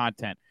exclusive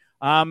content.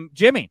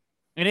 Jimmy,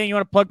 anything you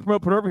want to plug,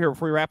 promote, put over here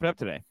before we wrap it up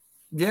today?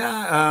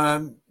 Yeah.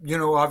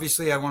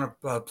 Obviously I want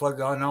to plug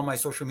on all my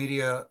social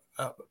media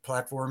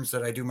platforms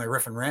that I do my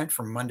riff and rant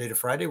from Monday to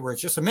Friday, where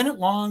it's just a minute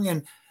long.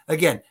 And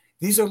again,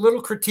 these are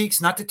little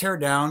critiques, not to tear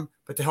down,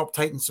 but to help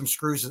tighten some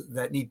screws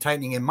that need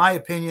tightening, in my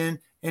opinion,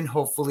 and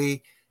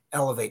hopefully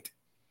elevate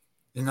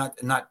and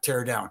not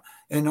tear down.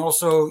 And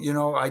also,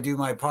 I do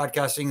my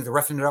podcasting, the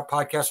Roughing It Up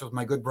podcast with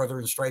my good brother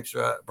in stripes,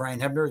 Brian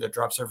Hebner, that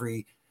drops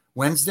every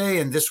Wednesday.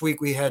 And this week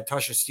we had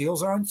Tasha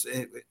Steeles on.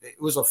 It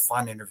was a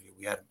fun interview.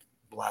 We had a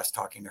blast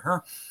talking to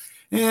her.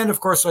 And of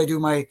course, I do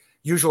my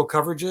usual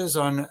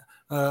coverages on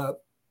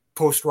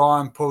post Raw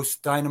and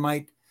post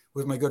Dynamite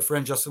with my good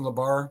friend Justin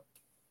LaBar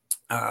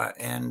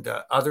and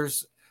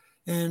others.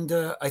 And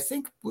I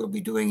think we'll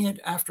be doing it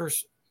after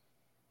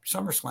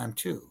SummerSlam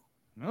too.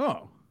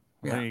 Oh,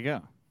 yeah. There you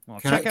go. Well,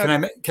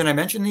 can I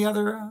mention the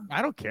other?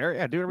 I don't care.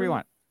 Yeah, do whatever you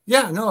want.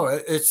 Yeah, no,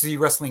 it's the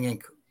Wrestling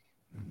Inc.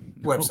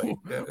 website.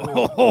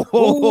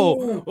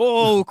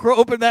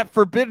 Open that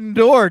forbidden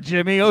door,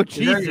 Jimmy. Oh,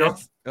 Jesus. There you go.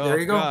 There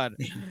you go. God.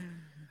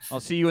 I'll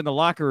see you in the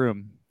locker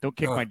room. Don't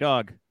kick my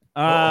dog.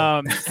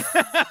 A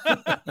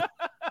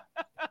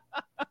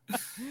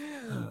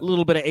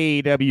little bit of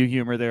AEW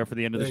humor there for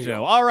the end of the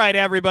show. All right,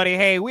 everybody.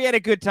 Hey, we had a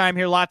good time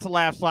here. Lots of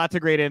laughs, lots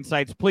of great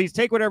insights. Please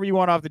take whatever you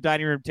want off the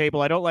dining room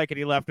table. I don't like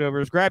any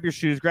leftovers. Grab your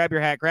shoes, grab your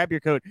hat, grab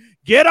your coat.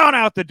 Get on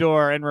out the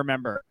door. And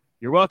remember,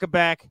 you're welcome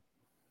back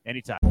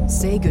anytime.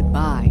 Say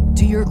goodbye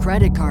to your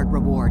credit card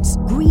rewards.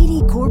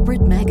 Greedy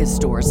corporate mega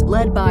stores,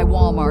 led by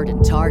Walmart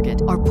and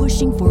Target, are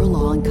pushing for a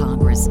law in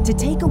Congress to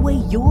take away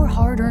your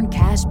hard-earned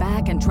cash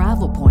back and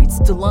travel points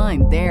to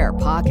line their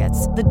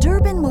pockets. The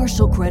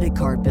Durbin-Marshall credit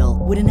card bill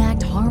would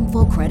enact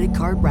harmful credit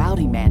card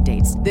routing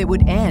mandates that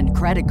would end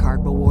credit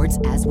card rewards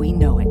as we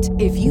know it.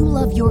 If you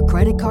love your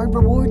credit card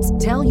rewards,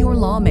 tell your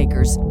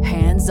lawmakers,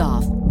 hands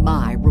off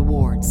my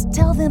rewards.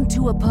 Tell them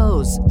to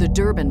oppose the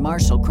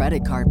Durbin-Marshall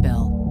credit card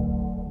bill.